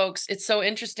 your folks, it's so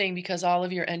interesting because all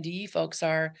of your NDE folks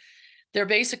they're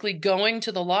basically going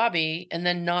to the lobby and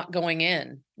then not going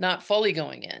in, not fully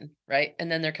going in. Right.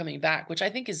 And then they're coming back, which I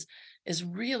think is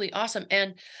really awesome.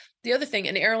 And the other thing,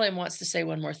 and Aaron wants to say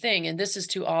one more thing, and this is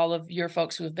to all of your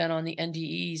folks who have been on the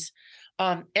NDEs.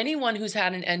 Anyone who's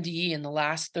had an NDE in the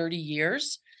last 30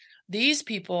 years, these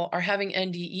people are having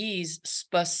NDEs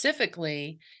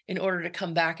specifically in order to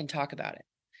come back and talk about it.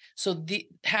 So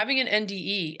having an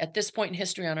NDE at this point in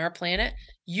history on our planet,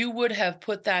 you would have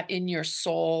put that in your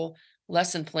soul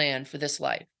lesson plan for this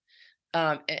life.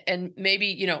 And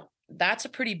maybe, that's a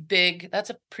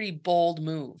pretty bold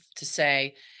move to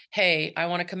say, hey, I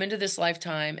want to come into this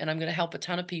lifetime and I'm going to help a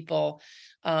ton of people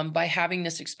by having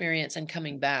this experience and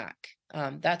coming back.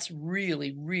 That's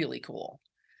really, really cool.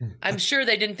 I'm sure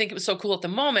they didn't think it was so cool at the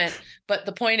moment, but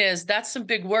the point is that's some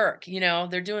big work.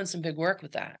 They're doing some big work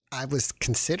with that. I was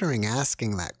considering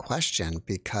asking that question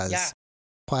because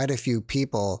quite a few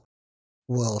people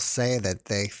will say that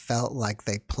they felt like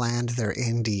they planned their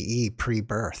NDE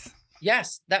pre-birth.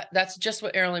 Yes, that's just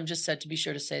what Aaron just said, to be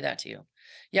sure to say that to you.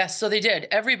 Yes, so they did,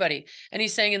 everybody. And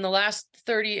he's saying in the last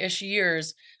 30-ish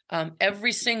years,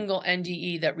 every single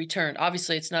NDE that returned,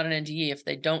 obviously it's not an NDE if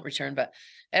they don't return, but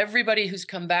everybody who's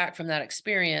come back from that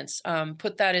experience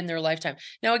put that in their lifetime.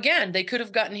 Now, again, they could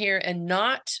have gotten here and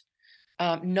not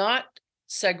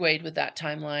segued with that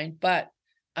timeline, but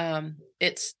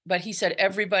he said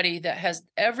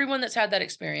everyone that's had that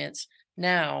experience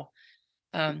now,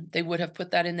 they would have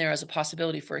put that in there as a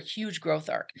possibility for a huge growth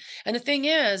arc. And the thing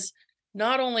is,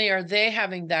 not only are they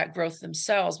having that growth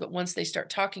themselves, but once they start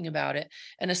talking about it,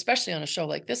 and especially on a show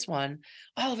like this one,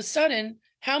 all of a sudden,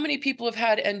 how many people have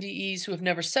had NDEs who have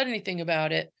never said anything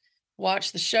about it,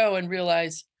 watch the show and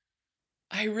realize,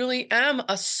 I really am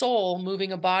a soul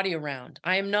moving a body around.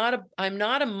 I'm not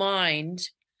a mind.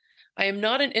 I am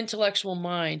not an intellectual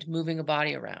mind moving a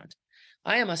body around.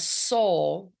 I am a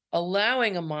soul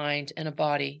allowing a mind and a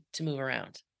body to move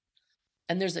around.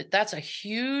 And that's a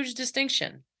huge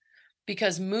distinction,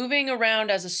 because moving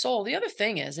around as a soul, the other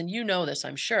thing is, and you know this,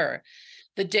 I'm sure,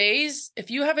 the days,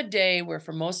 if you have a day where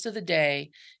for most of the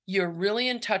day, you're really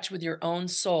in touch with your own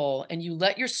soul, and you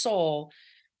let your soul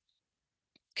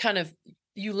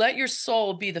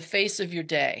be the face of your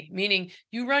day, meaning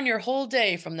you run your whole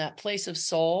day from that place of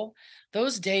soul,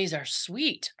 those days are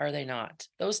sweet, are they not?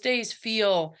 Those days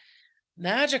feel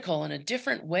magical in a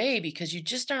different way, because you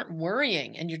just aren't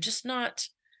worrying, and you're just not,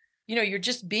 you're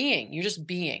just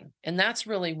being. And that's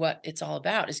really what it's all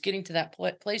about, is getting to that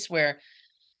place where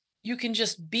you can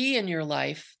just be in your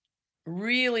life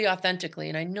really authentically.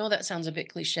 And I know that sounds a bit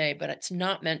cliche, but it's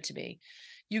not meant to be.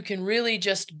 You can really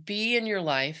just be in your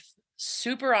life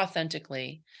super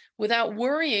authentically without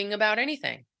worrying about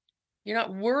anything. You're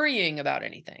not worrying about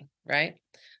anything, right?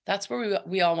 That's where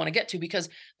we all want to get to, because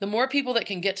the more people that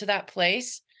can get to that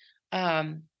place,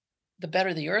 the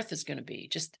better the earth is going to be.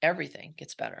 Just everything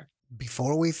gets better.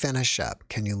 Before we finish up,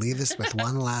 can you leave us with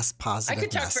one last positive I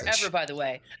could talk message? forever, by the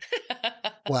way.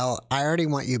 Well, I already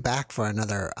want you back for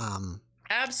another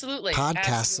Absolutely. podcast,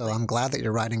 Absolutely. so I'm glad that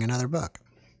you're writing another book.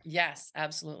 Yes,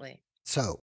 absolutely.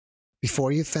 So,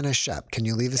 before you finish up, can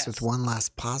you leave us with one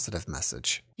last positive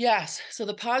message? Yes. So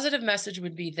the positive message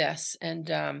would be this,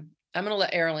 and I'm going to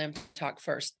let Aralam talk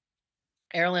first.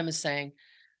 Aralam is saying,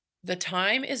 the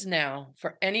time is now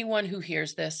for anyone who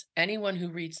hears this, anyone who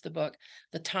reads the book,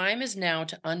 the time is now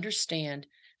to understand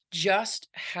just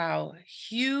how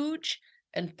huge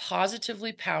and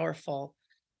positively powerful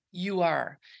you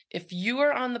are. If you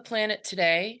are on the planet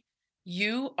today,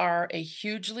 you are a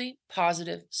hugely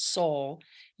positive soul.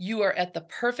 You are at the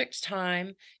perfect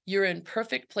time. You're in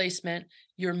perfect placement.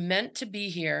 You're meant to be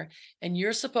here, and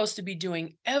you're supposed to be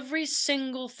doing every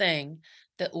single thing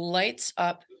that lights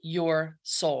up your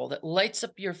soul, that lights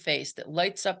up your face, that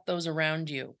lights up those around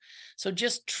you. So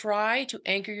just try to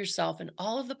anchor yourself in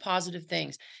all of the positive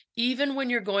things. Even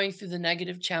when you're going through the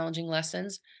negative, challenging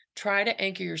lessons, try to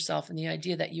anchor yourself in the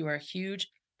idea that you are a huge,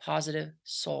 positive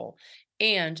soul,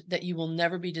 and that you will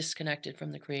never be disconnected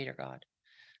from the Creator God.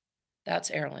 That's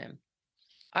Aralam.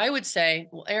 I would say,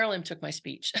 well, Aralam took my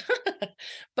speech,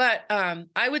 but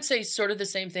I would say sort of the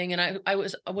same thing. And I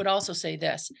would also say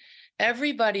this: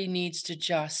 everybody needs to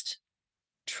just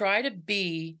try to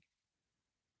be,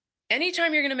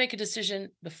 anytime you're going to make a decision,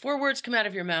 before words come out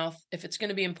of your mouth, if it's going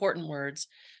to be important words,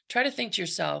 try to think to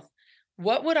yourself,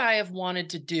 what would I have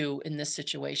wanted to do in this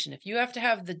situation? If you have to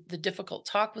have the difficult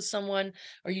talk with someone,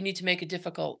 or you need to make a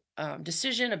difficult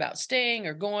decision about staying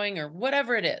or going or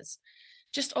whatever it is,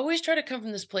 just always try to come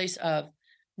from this place of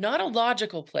not a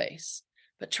logical place,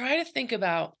 but try to think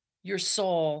about your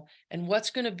soul and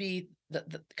what's going to be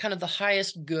the kind of the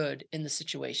highest good in the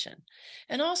situation.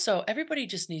 And also, everybody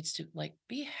just needs to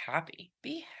be happy,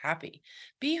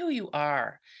 be who you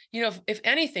are. If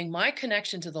anything, my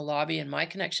connection to the lobby and my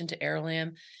connection to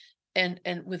Aralam, and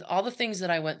with all the things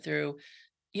that I went through,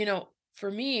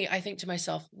 for me, I think to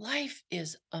myself, life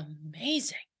is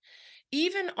amazing.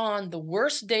 Even on the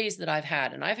worst days that I've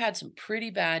had, and I've had some pretty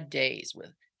bad days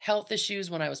with health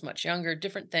issues when I was much younger,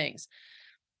 different things.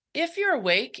 If you're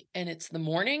awake and it's the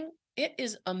morning, it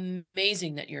is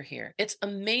amazing that you're here. It's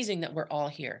amazing that we're all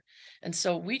here. And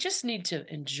so we just need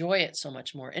to enjoy it so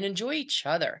much more, and enjoy each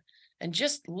other, and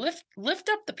just lift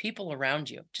up the people around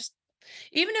you. Just,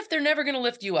 even if they're never going to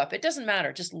lift you up, it doesn't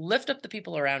matter. Just lift up the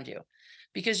people around you,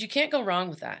 because you can't go wrong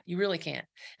with that. You really can't.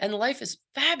 And life is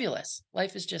fabulous.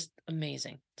 Life is just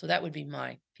amazing. So that would be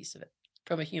my piece of it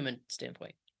from a human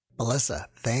standpoint. Melissa,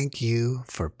 thank you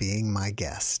for being my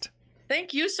guest.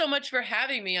 Thank you so much for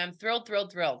having me. I'm thrilled.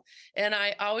 And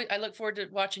I look forward to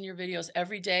watching your videos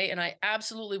every day, and I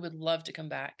absolutely would love to come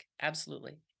back.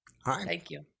 Absolutely. All right.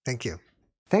 Thank you. Thank you.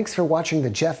 Thanks for watching the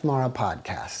Jeff Mara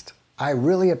podcast. I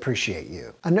really appreciate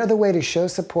you. Another way to show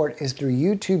support is through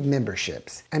YouTube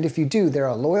memberships. And if you do, there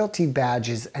are loyalty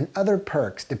badges and other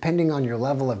perks depending on your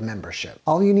level of membership.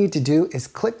 All you need to do is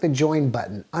click the join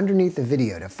button underneath the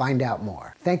video to find out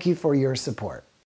more. Thank you for your support.